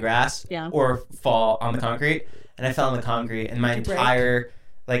land on the grass, Yeah. or fall on the concrete. And I fell on the concrete, and my Did you break? entire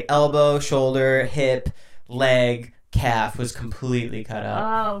like elbow, shoulder, hip, leg, calf was completely cut up.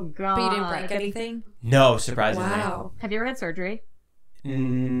 Oh god. But you didn't break anything? No, surprisingly. Wow. Have you ever had surgery?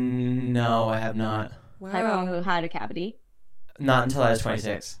 No, I have not. Have you Wow. ever had a cavity? Not until I was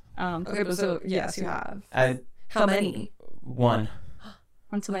 26. Okay, but so yes, you have. I How many? one.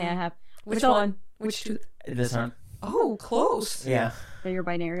 On somebody I have. Which So- one? Which tooth? This one. Oh, close. Yeah. They're your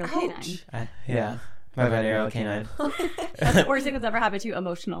binary canine. Yeah. My binary canine. That's the worst thing that's ever happened to you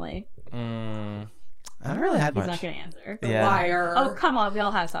emotionally. I haven't really had He's much. not gonna answer. Yeah. Liar. Oh come on, we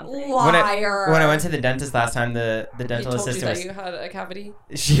all have something. Liar. When I went to the dentist last time, the he dental told you assistant that you was had a cavity?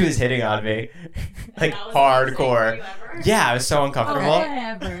 she was hitting on me, like That was hardcore. the worst thing for you ever? Yeah, I was so uncomfortable.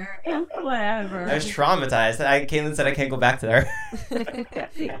 Whatever. Whatever. I was traumatized. Caitlin said I can't go back to there.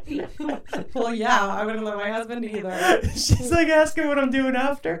 Well, yeah, I wouldn't let my husband either. She's like asking what I'm doing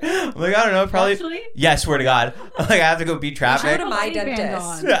after. I'm like, I don't know, probably. Actually? Yeah, I swear to God. Like, I have to go beat Go traffic. to my Band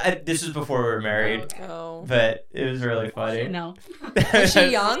dentist. This was before we were married, Oh. but it was really funny. No. Is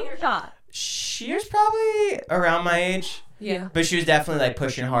she young? Your shot. She was probably around my age, Yeah. but she was definitely like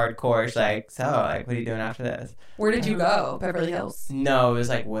pushing hardcore. She's like, so, like, what are you doing after this? Where did you go? Beverly Hills. No, it was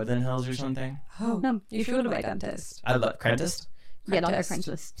like Woodland Hills or something. Oh, No. you should go to my dentist. I love Crentist. Yeah, not their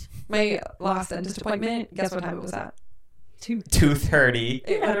Crentist. Craigslist. My last dentist appointment, guess what time it was at? 2:30.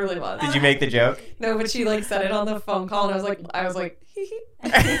 It literally was. Did you make the joke? No, but she like said it on the phone call, and I was like, hee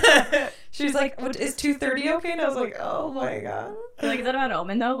hee. She was like, "What is 2:30 okay?" And I was like, "Oh my god, Like, is that about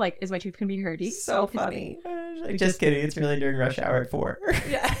omen though? Like, is my tooth gonna be hurty? so funny." Like, just kidding. It's really during rush hour at 4.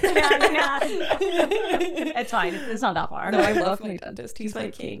 Yeah. Yeah. It's fine. It's not that far. No, I love my dentist. He's my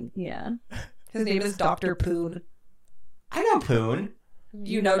king. Yeah. His name is Dr. Poon. I know Poon.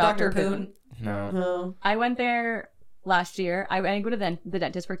 You know Dr. Poon? No. No. I went there last year. I go to the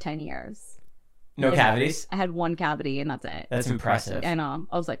dentist for 10 years. No cavities? I had one cavity and that's it. That's impressive. And I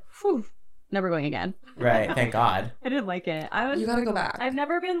was like, whew, never going again. Right. Thank God. I didn't like it. You gotta go back. I've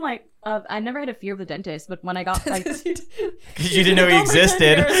never been like, I never had a fear of the dentist, but when I got like, Because you didn't know he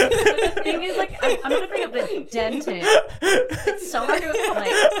existed. the thing is, like, I'm gonna bring up the dentist. It's so hard to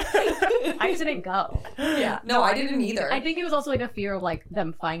like. I didn't go. Yeah. No, I didn't either. I think it was also like a fear of like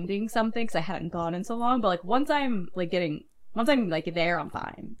them finding something because I hadn't gone in so long. But like once I'm like there, I'm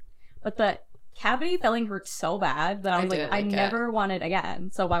fine. But the cavity filling hurt so bad that I was like, didn't I like it. never want it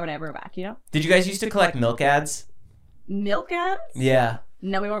again. So why would I ever go back? You know, Did you guys used to collect milk ads? milk ads? Yeah.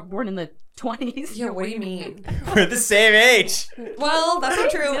 No, we weren't born in the 20s. Yeah, what do you mean? We're the same age. Well, that's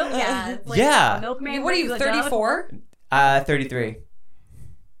not true. Milk ads. Like, Yeah. Milkman. What are you, brings the dove. 34? 33.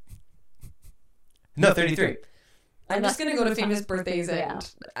 No, 33. I'm just gonna go to famous birthdays and Yeah.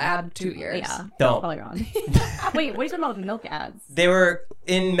 add 2 years. Yeah, Don't. probably wrong. Wait, what are you talking about with the milk ads? They were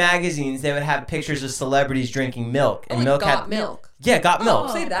in magazines. They would have pictures of celebrities drinking milk, and Like milk got had milk. Yeah, got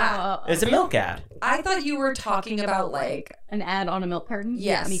milk. say that. It's a milk ad. I thought you were talking about like, An ad on a milk carton?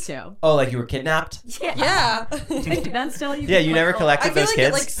 Yes. Me too. Oh, like you were kidnapped? yeah. That's still Yeah, you never I collected feel those like kids?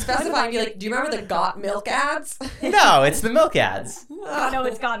 it like specify and be like, do you remember the got milk ads? No, it's the milk ads. No,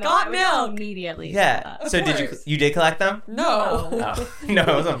 it's got milk. Got I would know milk. immediately. Yeah. So course. you did collect them? No. Oh. No,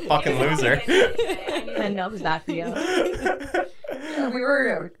 I was a fucking loser. I know it was bad for you. We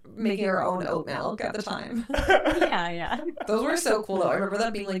were making our own oat milk at the time. Yeah. Those were so cool though. I remember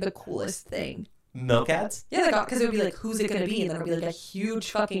that being like the coolest thing. Milk ads? Yeah, because it would be like, who's it gonna be? And then it would be like a huge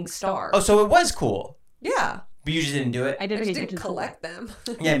fucking star. Oh, so it was cool. Yeah. But you just didn't do it? I I did just pay didn't attention to collect them.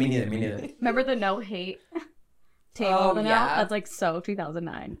 Yeah, me neither. Remember the no hate table? Oh, now? yeah. That's like so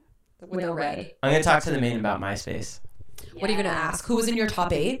 2009. With the red. I'm going to talk to the main about MySpace. What are you gonna ask? Who was in your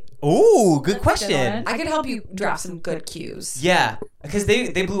top 8? Ooh, good That's a good question. one. I could help you draft some good cues. Yeah, because they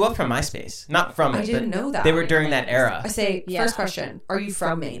blew up from MySpace. Not from it, I didn't but know that. they were during that I era. say, Yeah. first question, are you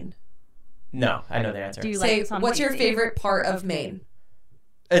from Maine? No, I know the answer. Do you Say, like Sonic what's your Youth? favorite part of Maine?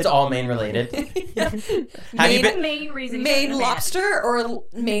 It's all Maine related. Have you Maine- been? The main reason you Maine shouldn't have lobster or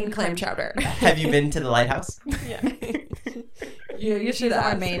Maine clam chowder? Have you been to the lighthouse? Yeah, you should She's on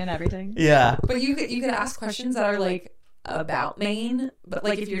ask. Maine and everything. Yeah. But you could ask questions that are like about Maine. But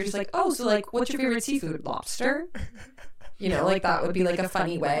like if you're just like, oh, so like, what's your favorite seafood? Lobster. You know, like that would be like a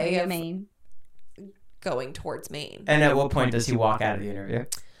funny way of Maine. going towards Maine. And at what point does he walk out of the interview?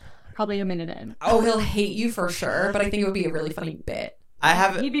 probably a minute in. Oh, he'll hate you for sure, but I think it would be a really funny bit. I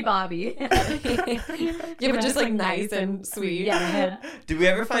have. He'd be Bobby. Yeah, but just like nice and sweet. Yeah. Did we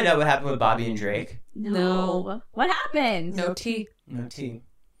ever find out what happened with Bobby and Drake? No. What happened? No tea. No tea.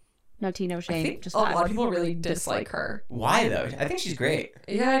 No tea, no I shame. think Just a that. lot of people really dislike her. Why though? I think she's great.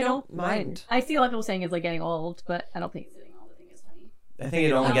 Yeah, I don't mind. I see a lot of people saying it's like getting old, but I don't think it's getting old. I think it's funny. I think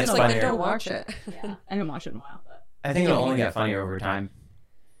it only I'm gets just like, funnier. don't watch it. Yeah. I haven't watched it in a while, but I think it'll only get funnier over time.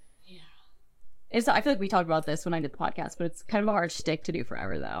 I feel like we talked about this when I did the podcast, but it's kind of a hard shtick to do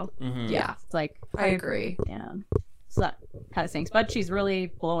forever, though. Mm-hmm. Yeah, It's like, I agree. yeah. So that kind of stinks. But she's really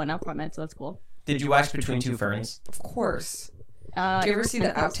blowing up from it, so that's cool. Did you watch Between Two Ferns? Of course. Do you ever see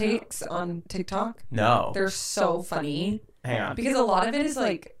the outtakes on TikTok? No. They're so funny. Hang on. Because a lot of it is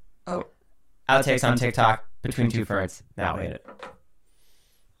like, oh, Outtakes on TikTok. Between Two Ferns. Now wait it.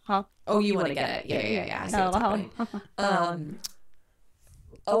 Huh? oh, you want to get it? Yeah. I see what's Oh, happening.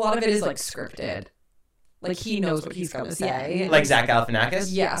 A lot of it is like scripted. Like he knows what he's gonna say. Like Zach Galifianakis?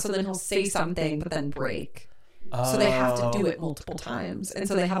 Yeah, so then he'll say something but then break. So they have to do it multiple times. And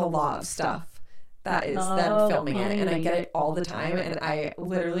so they have a lot of stuff that is them filming it. And I get it all the time. And I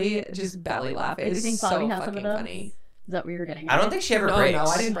literally just belly laugh. Do you It's think so Bobby has some fucking of those? funny. Is that what you were getting I at? don't think she ever No, breaks.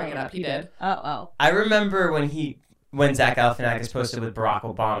 I didn't bring it up. He did. Oh. I remember when Zach Galifianakis posted with Barack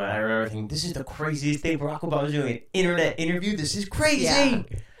Obama, I remember thinking, this is the craziest thing Barack Obama's doing. An internet interview? This is crazy!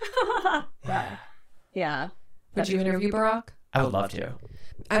 Yeah. Would you interview Barack? I would love to.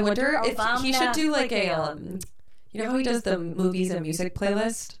 I wonder if he should Obama. do like a, you know how he does the movies and music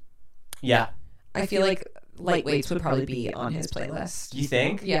playlist? Yeah. I feel like Lightweights would probably be on his playlist. You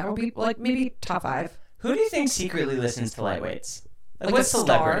think? Yeah, it would be like maybe top 5. Who do you think secretly listens to Lightweights? Like what a star?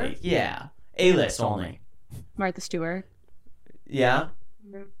 celebrity? Yeah. A-list only. Martha Stewart. Yeah?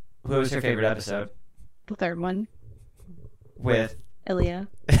 Who was her favorite episode? The third one. With... Ilya.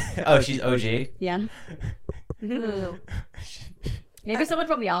 Oh, she's OG? Yeah. Maybe someone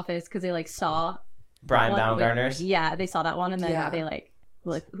from The Office because they like saw Brian one with- Baumgartner's? Yeah, they saw that one and then Yeah. they like,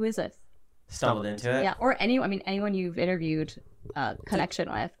 who is this? Stumbled into it? Yeah, or anyone you've interviewed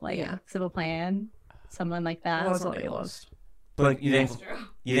connection with, like Yeah. Civil Plan, someone like that. Well, it's on the list. Blink, you think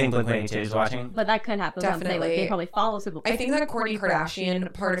Blink-182 is watching? But that could happen. They Definitely. probably follow Civil Plan. I think that Kourtney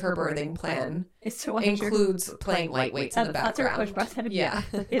Kardashian, part of her birthing plan, It's to watch your- includes playing Lightweights in the That's her background. push button. Yeah.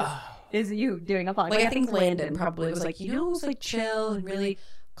 Is you doing a podcast. Like I think Landon probably was like, you know, who's like chill and really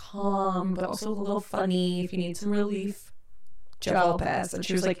calm, but also a little funny if you need some relief. Jeff Lopez, and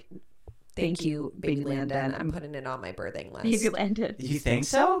she was like, "Thank you, baby Landon. I'm putting it on my birthing list Maybe landed. You think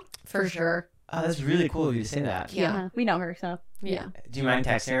so? for sure." Oh, that's really cool of you to say that. Yeah. We know her, so Yeah, Do you mind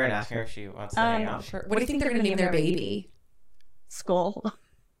texting her and asking her if she wants to hang out? sure. What do you think they're gonna name their baby? Skull.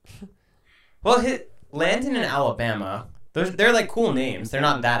 Well, Landon and Alabama, they're like cool names. They're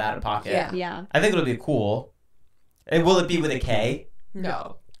not that out of pocket. Yeah. Yeah. I think it'll be cool. And will it be with a K?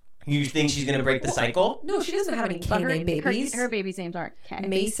 No, You think she's gonna break the cycle? no, she doesn't have any But K-name babies. her babies' names aren't K.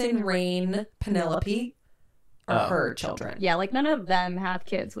 Mason, Rain, Penelope are Oh. her children. Yeah, like none of them have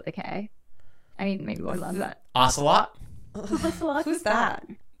kids with a K. I mean, maybe one of them, but Ocelot? Who's that?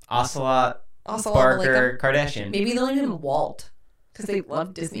 Ocelot, Also, Barker, Kardashian. maybe they'll name him Walt because they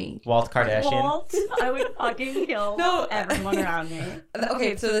love Disney. Walt Kardashian. Walt, I would fucking kill No. everyone around me.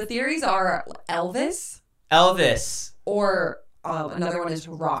 Okay, so the theories are Elvis Elvis. or another one is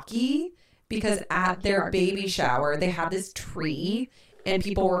Rocky because at their baby shower they had this tree and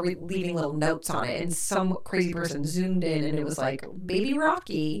people were leaving little notes on it and some crazy person zoomed in and it was like baby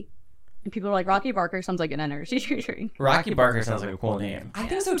Rocky. And people are like, Rocky Barker sounds like an energy drink. Rocky Barker sounds like a cool name. I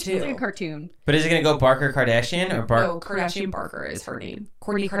think so It's like a too. cartoon. But is it gonna go Barker Kardashian or No, Kardashian Barker is her name.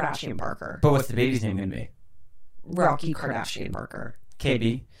 Kourtney Kardashian Barker. But what's the baby's name gonna be? Rocky Kardashian Barker.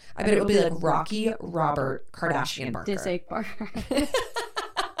 KB. I bet it would be like Rocky Robert Kardashian Barker. Disick Barker.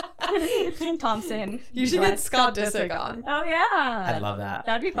 Thompson. You should get What? Scott Disick on. Oh yeah. I'd love that.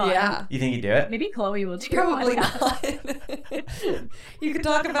 That'd be fun. Yeah. You think you'd do it? Maybe Chloe will do Probably one. not. You could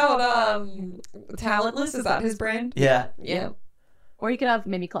talk about Talentless. Is that his brand? Yeah. Yeah. Or you could have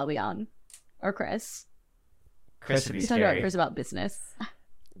maybe Chloe on. Or Chris. Chris would be You talk about scary. Chris about business.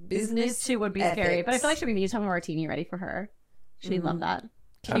 Business. She would be scary. But I ethics. feel like we need to have a martini ready for her. She'd love that.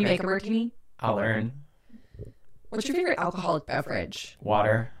 Can you Okay. make a martini? I'll learn. What's your favorite alcoholic beverage?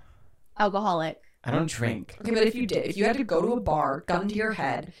 Water. Alcoholic. I don't drink. Okay, but if you had to go to a bar, gun to your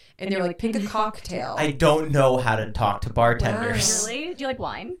head, and they're like, pick a cocktail. I don't know how to talk to bartenders. Really? Do you like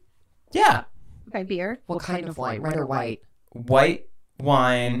wine? Yeah. Okay, beer. What kind of wine? Red or white? White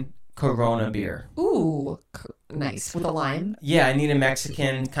wine, Corona beer. Ooh, nice. With a lime? Yeah, I need a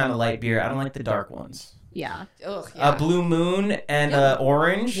Mexican kind of light beer. I don't like the dark ones. Yeah. Ugh, yeah. A blue moon and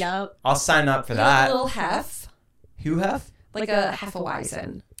orange. Yep. I'll sign up for A that. little hef. Who have? Like a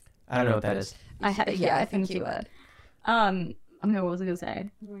Hefeweizen. I don't know what that is. I think you would. What was I gonna say?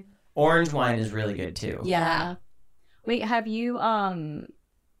 Orange wine is really good too. Yeah. Wait, have you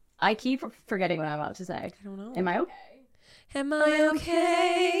I keep forgetting what I'm about to say. I don't know. Am I okay? Am I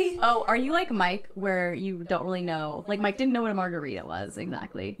okay? Oh, are you like Mike where you don't really know? Like Mike didn't know what a margarita was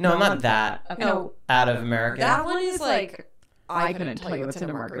exactly. No, I'm not that Okay. No, out of America. that one is like I couldn't tell you what's in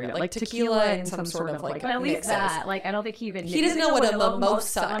a margarita. Like tequila and some sort of like But at least mixes. that, like, I don't think he even He doesn't know what a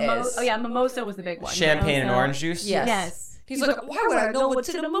mimosa is. Oh yeah, mimosa was the big one. Champagne and Mimosa. orange juice. Yes. Yes. He's like, why would I know what's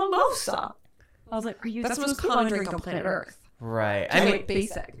in a mimosa? I was like, are you? That's the most common drink on planet Earth. Right. I I mean, like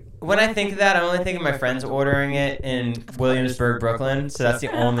basic. when I think of that, I only think of my friends ordering it in Williamsburg, Brooklyn. So that's the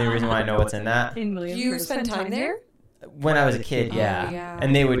only reason why I know what's in that. In Do Williamsburg. you spend time there? When I was a kid, yeah. yeah.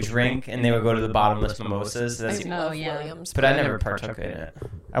 And they would drink and they would go to the bottomless mimosas. So that's I the, love yeah. Williams. but I never partook in it.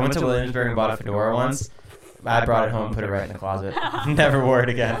 I went to Williamsburg and bought a fedora once. I brought it home, put it right in the closet. Never wore it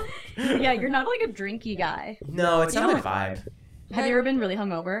again. Yeah, you're not like a drinky guy. No, it's not my vibe. Have you ever been really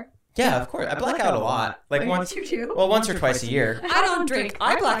hungover? Yeah, of course. I black out a lot. Like once, You do? well, once or twice a year. I don't drink.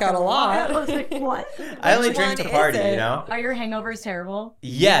 I black out a I lot. was like, what? I only Which drink to one party, is it? you know? Are your hangovers terrible?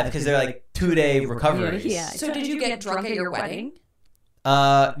 Yeah, because they're like 2-day recoveries. Yeah. So did you get drunk at your wedding?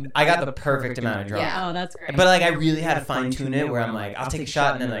 I got the perfect amount of drunk. Yeah. Oh, that's great. But like I really had to fine tune it where I'm like, I'll take a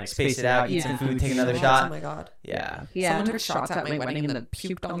shot and then like space it out, eat some food, take another Oh shot. my god. Yeah. yeah. Someone took shots at my wedding and then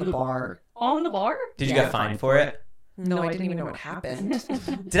puked on the bar. On the bar? Did you get fined for it? No, I didn't even know what happened.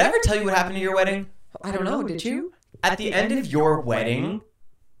 Did I ever tell you what happened to your wedding? I don't know. Did you? At the end of your wedding,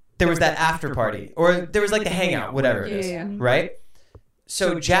 there was that after party, or there was like the hangout, whatever it is, Yeah. right?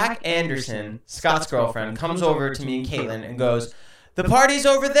 So Jack Anderson, Scott's girlfriend, comes over to me and Caitlin and goes, "The party's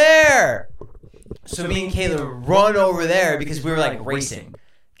over there!" So me and Caitlin run over there because we were like racing.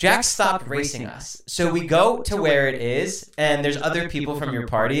 Jack stopped racing us. So we go to where it is, and there's other people from your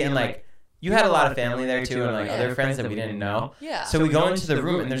party, and like, you had a lot of family there too, and like other friends that we didn't know. Yeah. So we go into the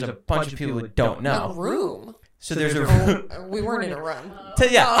room, and there's a bunch of people who don't know. A room. So there's a room. We weren't in a room.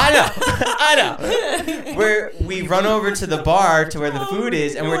 Yeah, I know. Where we run over to the bar to where the food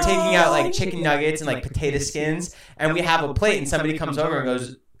is, and we're taking out like chicken nuggets and like potato skins, and we have a plate, and somebody comes over and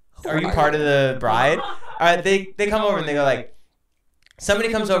goes, "Are you part of the bride?" They come over and they go like, somebody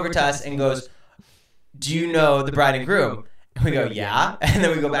comes over to us and goes, "Do you know the bride and groom?" And we go, "Yeah," and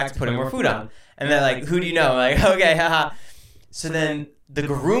then we go back to putting more food on, and they're like, "Who do you know?" I'm like, "Okay, haha." So then the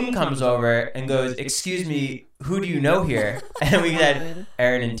groom comes over and goes, "Excuse me, who do you know here?" And we said,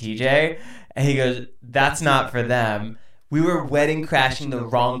 "Erin and TJ." And he goes, "That's not for them. We were wedding crashing the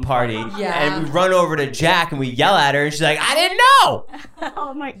wrong party." Yeah. And we run over to Jack and we yell at her and she's like, "I didn't know."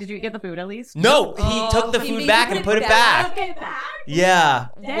 Oh my! Did you get the food at least? No, he took the he food made back you and put it back. Okay, back. Yeah,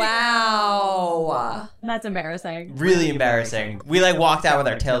 Wow. That's embarrassing. really embarrassing. We like walked out with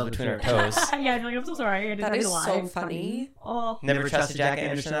our tails between our toes. Yeah, you're like, I'm so sorry. I didn't That have is to lie. so funny. Oh Never trusted Jack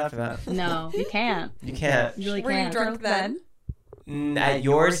Anderson after that. no, you can't. You can't. You really Were you can't. drunk then? At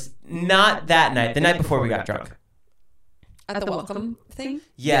yours, not that night. The night before we got drunk. At the welcome thing?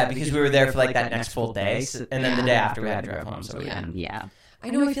 Yeah, because we were there for like that next full day, and then the day after we had to drive home. So we didn't. Yeah. I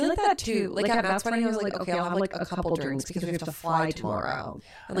know, I feel like that too. Like at Matt's wedding, I was like, okay, I'll have like a couple drinks because we have to fly tomorrow.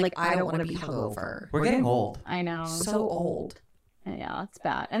 And like, I don't want to be hungover. We're getting old. I know. So old. Yeah, it's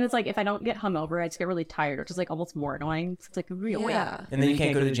bad. And it's like if I don't get hungover, I just get really tired, which is like almost more annoying. It's like real. Yeah. And then you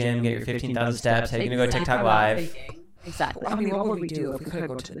can't go to the gym, get your 15,000 steps. How you gonna go TikTok live? Exactly. I mean, what would we do if we couldn't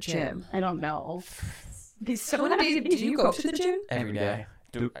go to the gym? I don't know. Be so When did you go to the gym? Every day.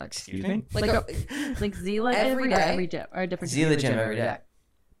 Excuse me? Like, like Zila Every gym or day? every gym or a different Zila gym every day.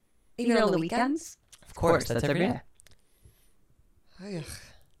 even on the weekends? Of course, that's every day. Ugh.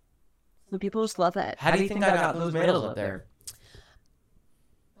 The people just love it. How do you think I got those medals up there?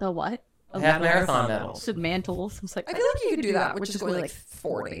 The what? Half marathon medals. Just mantles. It's like I feel like you could do that, which is going like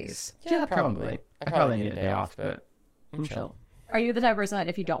 4 days. Yeah, probably. I probably need a day off, but I'm chill. Are you the type of person that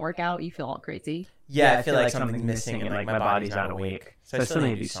if you don't work out, you feel all crazy? Yeah, I feel like something's missing and like my body's not awake. So I still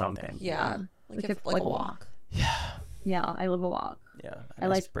need to do something. Yeah. Like a walk. Yeah, I live a walk. Yeah. I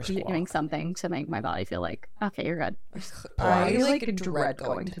like brisk doing walk. something to make my body feel like, okay, you're good. I like dread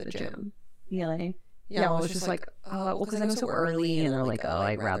going to the gym. Really? Yeah, well, it's just like, well, because I go so early, and they're like, oh,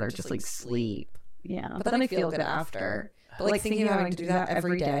 I'd rather just like sleep. Yeah. But then I feel good after. But like thinking of having to do that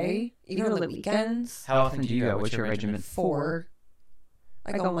every day, even on the weekends. How often do you go? What's your regimen? 4.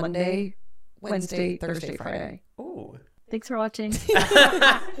 I go Monday, Wednesday, Thursday, Friday. Ooh. Thanks for watching.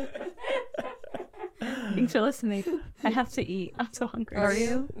 Thanks for listening. I have to eat. I'm so hungry. Are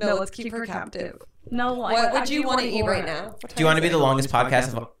you? No, let's keep her captive. No. What do you want to eat right now? Do you want to be the longest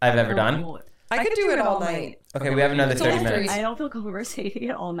podcast I've ever done? I could do it all night. Okay, we have another 30 minutes. I don't feel conversating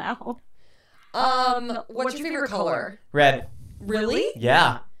at all now. What's your favorite color? Red. Really?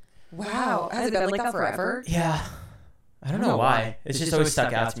 Yeah. Wow. Has it been like that forever? Yeah. I don't know why. It's just always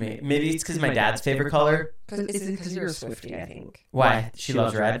stuck out to me. Maybe it's because my dad's favorite color. Because you're a Swiftie, I think. Why? She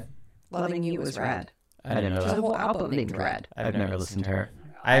loves red? Loving You was red. I didn't know There's a that. whole album named Red. I've never listened to her.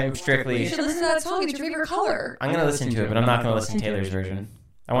 I'm strictly... You should listen to that song. It's your favorite color. I'm going to listen to it, but I'm not going to listen to Taylor's version.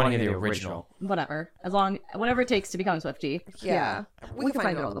 I want to hear the original. Whatever. Whatever it takes to become a Swiftie. Yeah. We can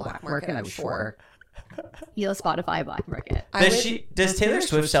find it on the black market, I'm sure. Spotify black market. Does Taylor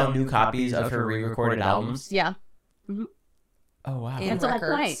Swift sell new copies of her re-recorded albums? Yeah. Oh, wow. And It's a whole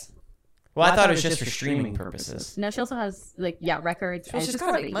point. records. Well, I thought it was just for streaming purposes. No, she also has records. She's just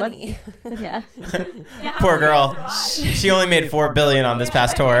gotta make money. Yeah. Poor girl. She only made $4 billion on this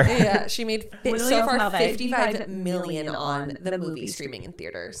past tour. Yeah, she made Literally so how far they- $55 million on the movie streaming in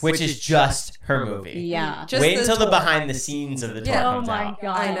theaters. Which is just her movie. Yeah. Just Wait until the tour. behind the scenes of the tour Yeah. Oh comes my out.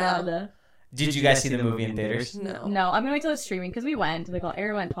 god. I know. Did you guys see the movie in theaters? No. No, I'm gonna wait till it's streaming because we went.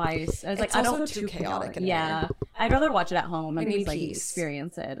 Erin went twice. I was like, It's I don't also feel too chaotic in Yeah, I'd rather watch it at home and I need just peace.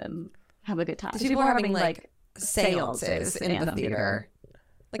 experience it and have a good time. People are having like seances in the theater.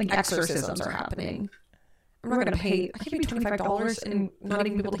 Like exorcisms are happening. I'm not gonna pay. I can't pay $25 and not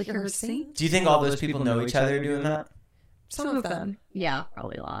even be able to hear her sing. Do you think all those people know each other doing that? Some of them. Yeah,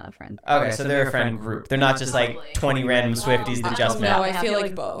 probably a lot of friends. Okay, so they're a friend group. They're not just like 20 random Swifties that just No, met. I feel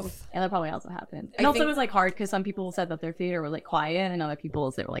like both. And that probably also happened. I And also think- it was like hard because some people said that their theater was like quiet and other people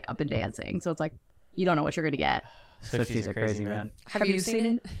they were like up and dancing. So it's like you don't know what you're gonna get. Swifties are crazy, man. Have you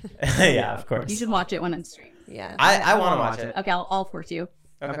seen it? Yeah, of course. You should watch it when it's streamed. Yeah. I want to watch it. Okay, I'll force you.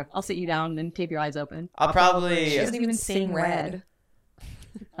 Okay. I'll sit you down and tape your eyes open. I'll probably... She doesn't even sing Red.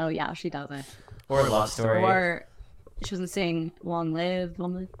 Oh yeah, she doesn't. Or Love Story. Or she doesn't sing Long Live.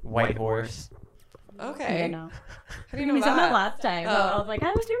 White Horse. Okay. I know. How do you know We said that that? last time. Oh. I was like,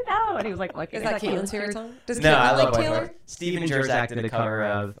 how do you know? And he was like, look, Is that Caitlin's favorite song? Does No, Caitlin I like love White Taylor? Horse. Steven Jerzak did a cover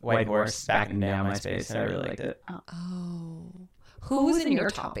of White Horse back in the day on MySpace, and I really liked it. Oh. Who was in your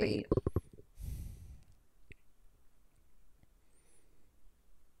top 8?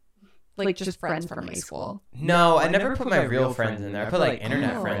 Like just friends from high school. No, I never put my real friends in there. I put like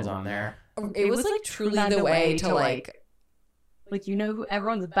internet friends on there. It was like truly the way to like you know who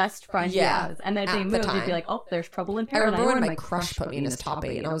everyone's best friend Yeah, is. And then if at they the moved, you'd be time. like, oh, there's trouble in I paradise. remember when my crush put me in his top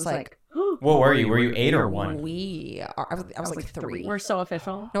 8 and I was like, What were you? Were you 8 or 1? I was like 3. We're so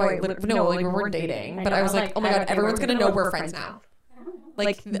official. No, we weren't dating. But I was like, oh my god, everyone's gonna know we're friends now.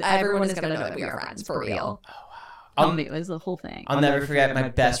 Like everyone is gonna know that we are friends for real. It was the whole thing. I'll never forget my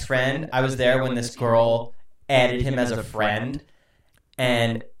best friend. I was there when this girl added him as a friend,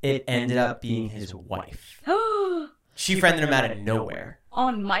 and it ended up being his wife. She friended him out of nowhere.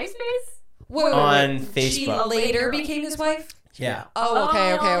 On MySpace? Wait, On She Facebook. later became his wife? Yeah. Oh,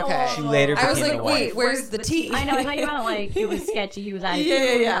 okay. She later I was became like, a wife. wait, where's the tea? I know. I thought you meant like it was sketchy. He was at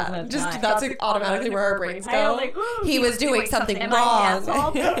Yeah. Just that's like automatically where our brains I was go. like, ooh, He was doing something Am I an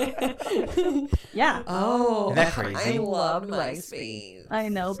wrong. asshole? Yeah. Oh, Isn't that crazy? I loved MySpace. I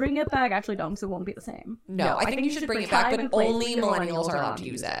know. Bring it back. Actually, don't, because it won't be the same. No, I think you should bring it back, time but and place only with millennials are allowed to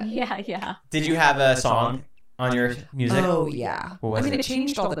use it. Yeah. Did you have a song on your music? Oh yeah. What was I mean, it? it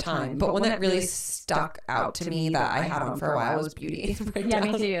changed all the time, but one that really stuck out to me that I had on for a while was Beauty. Yeah,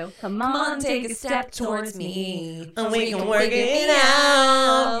 me too. Come on, Take a step towards me, And we can work it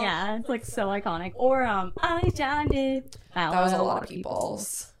out. Yeah, it's like so iconic. Or I Johned It. That was a lot of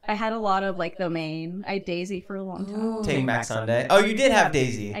people's. I had a lot of like the main. I had Daisy for a long time. Take Back Sunday. Oh, you did have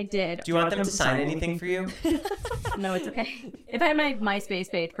Daisy. I did. Do you want them to sign anything for you? No, it's okay. If I had my MySpace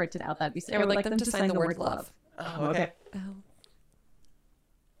page printed out, that'd be sick. I would like them to sign the word love. Oh, okay.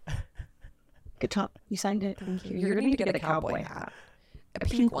 Good job. You signed it. Thank you. You're gonna need to get a cowboy hat. A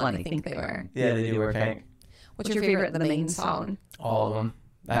pink one, I think they were. Yeah, they do wear pink. What's your favorite, the main song? All of them.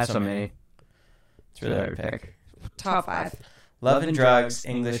 That's so many. It's really hard to pick. Top 5. Love and Drugs,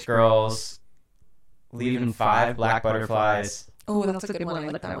 English Girls, Leaving 5, Black Butterflies, Oh, that's a good one. I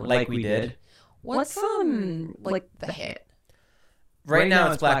like that one. Like We Did. What's like the hit? Right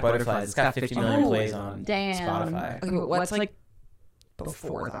now it's Black Butterflies. It's got 50 million Oh, plays on damn. Spotify. Okay, but what's like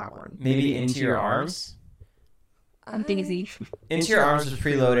before that one? Maybe Into Your Arms. I'm Daisy. Into Your Arms was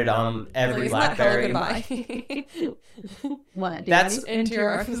preloaded on every Isn't that Hello BlackBerry. Goodbye? What? That's Into your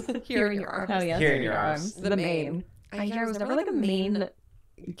arms. Here in your arms. Oh yeah. Here in Your Arms. The main. I was never like a main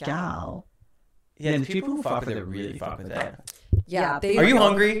gal. Yeah, the people who fuck with it really fuck with it. Yeah. Are you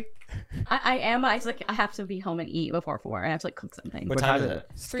hungry? I am. I have to be home and eat before 4. I have to cook something. What time is it?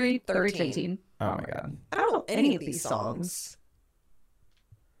 3:13. Oh my god. I don't know any of these songs.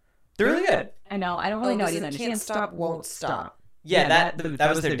 They're really good. I know. I don't really know. I This didn't is understand. Can't Stop, Won't Stop. Yeah, that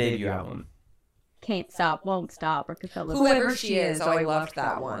was their debut album. Can't stop, won't stop. Rockefeller. Whoever she is. Oh, I loved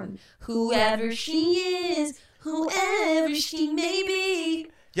that one. Whoever she is, whoever she may be.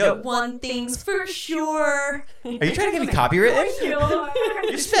 Yo, One thing's for sure. are you trying to get me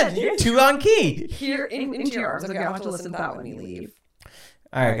copywritten? You're too on key. Here into your arms. Okay, I'll have to listen to that when you leave.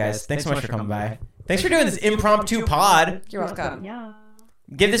 All right, guys. Thanks so much for coming by. Thanks for doing this impromptu pod. You're welcome. Yeah.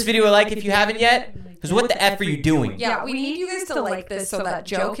 Give this video a like if you haven't yet. Because what the F are you doing? Yeah, we need you guys to like this so that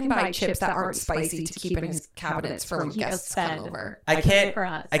Joe can buy chips that aren't spicy to keep in his cabinets for when guests come over. I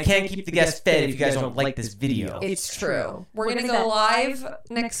can't keep the guests fed if you guys don't like this video. It's true. We're going to go live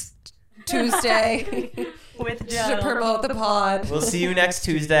next Tuesday With to promote the pod. We'll see you next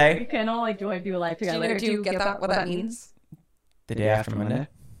Tuesday. We can all do a live together. Do you get that? What that means? The day after Monday.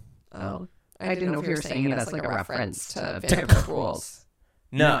 Oh, I didn't know if you were saying it as like a reference to Vanderpump Rules.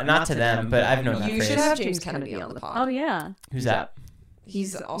 No, not to them, but I've known that You phrase. should have James Kennedy on the pod. Oh yeah. Who's that?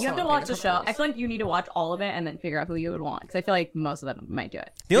 He's also You have to on watch the Vanderpump show. Rules. I feel like you need to watch all of it and then figure out who you would want. Because I feel like most of them might do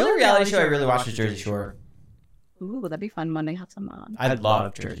it. The only reality show I really watched was Jersey Shore. Ooh, that'd be fun. Monday have some on. I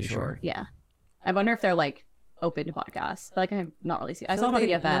love Jersey Shore. Yeah. I wonder if they're like open to podcasts. But like I've not really seen. I saw one of the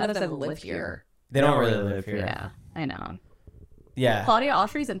None of events. them live here. They don't really live here. Yeah, I know. Yeah. Claudia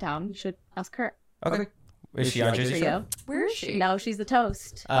Austrí's in town. You should ask her. Okay. Is she on Jersey Shore? Trio. Where is she? No, she's the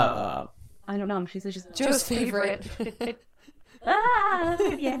toast. Oh. I don't know. She's just Joe's favorite.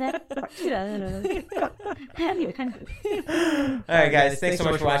 yeah. Anyway, kind of. All right, guys. Thanks so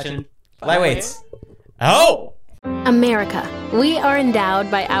much for watching. Lightweights. Oh! America. We are endowed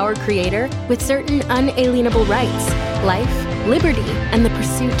by our Creator with certain unalienable rights: life, liberty, and the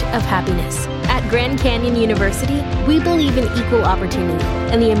pursuit of happiness. At Grand Canyon University, we believe in equal opportunity,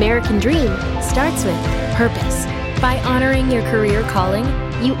 and the American dream starts with purpose. By honoring your career calling,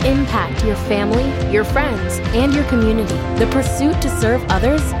 you impact your family, your friends, and your community. The pursuit to serve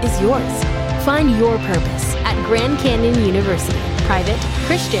others is yours. Find your purpose at Grand Canyon University. Private,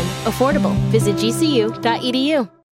 Christian, affordable. Visit gcu.edu.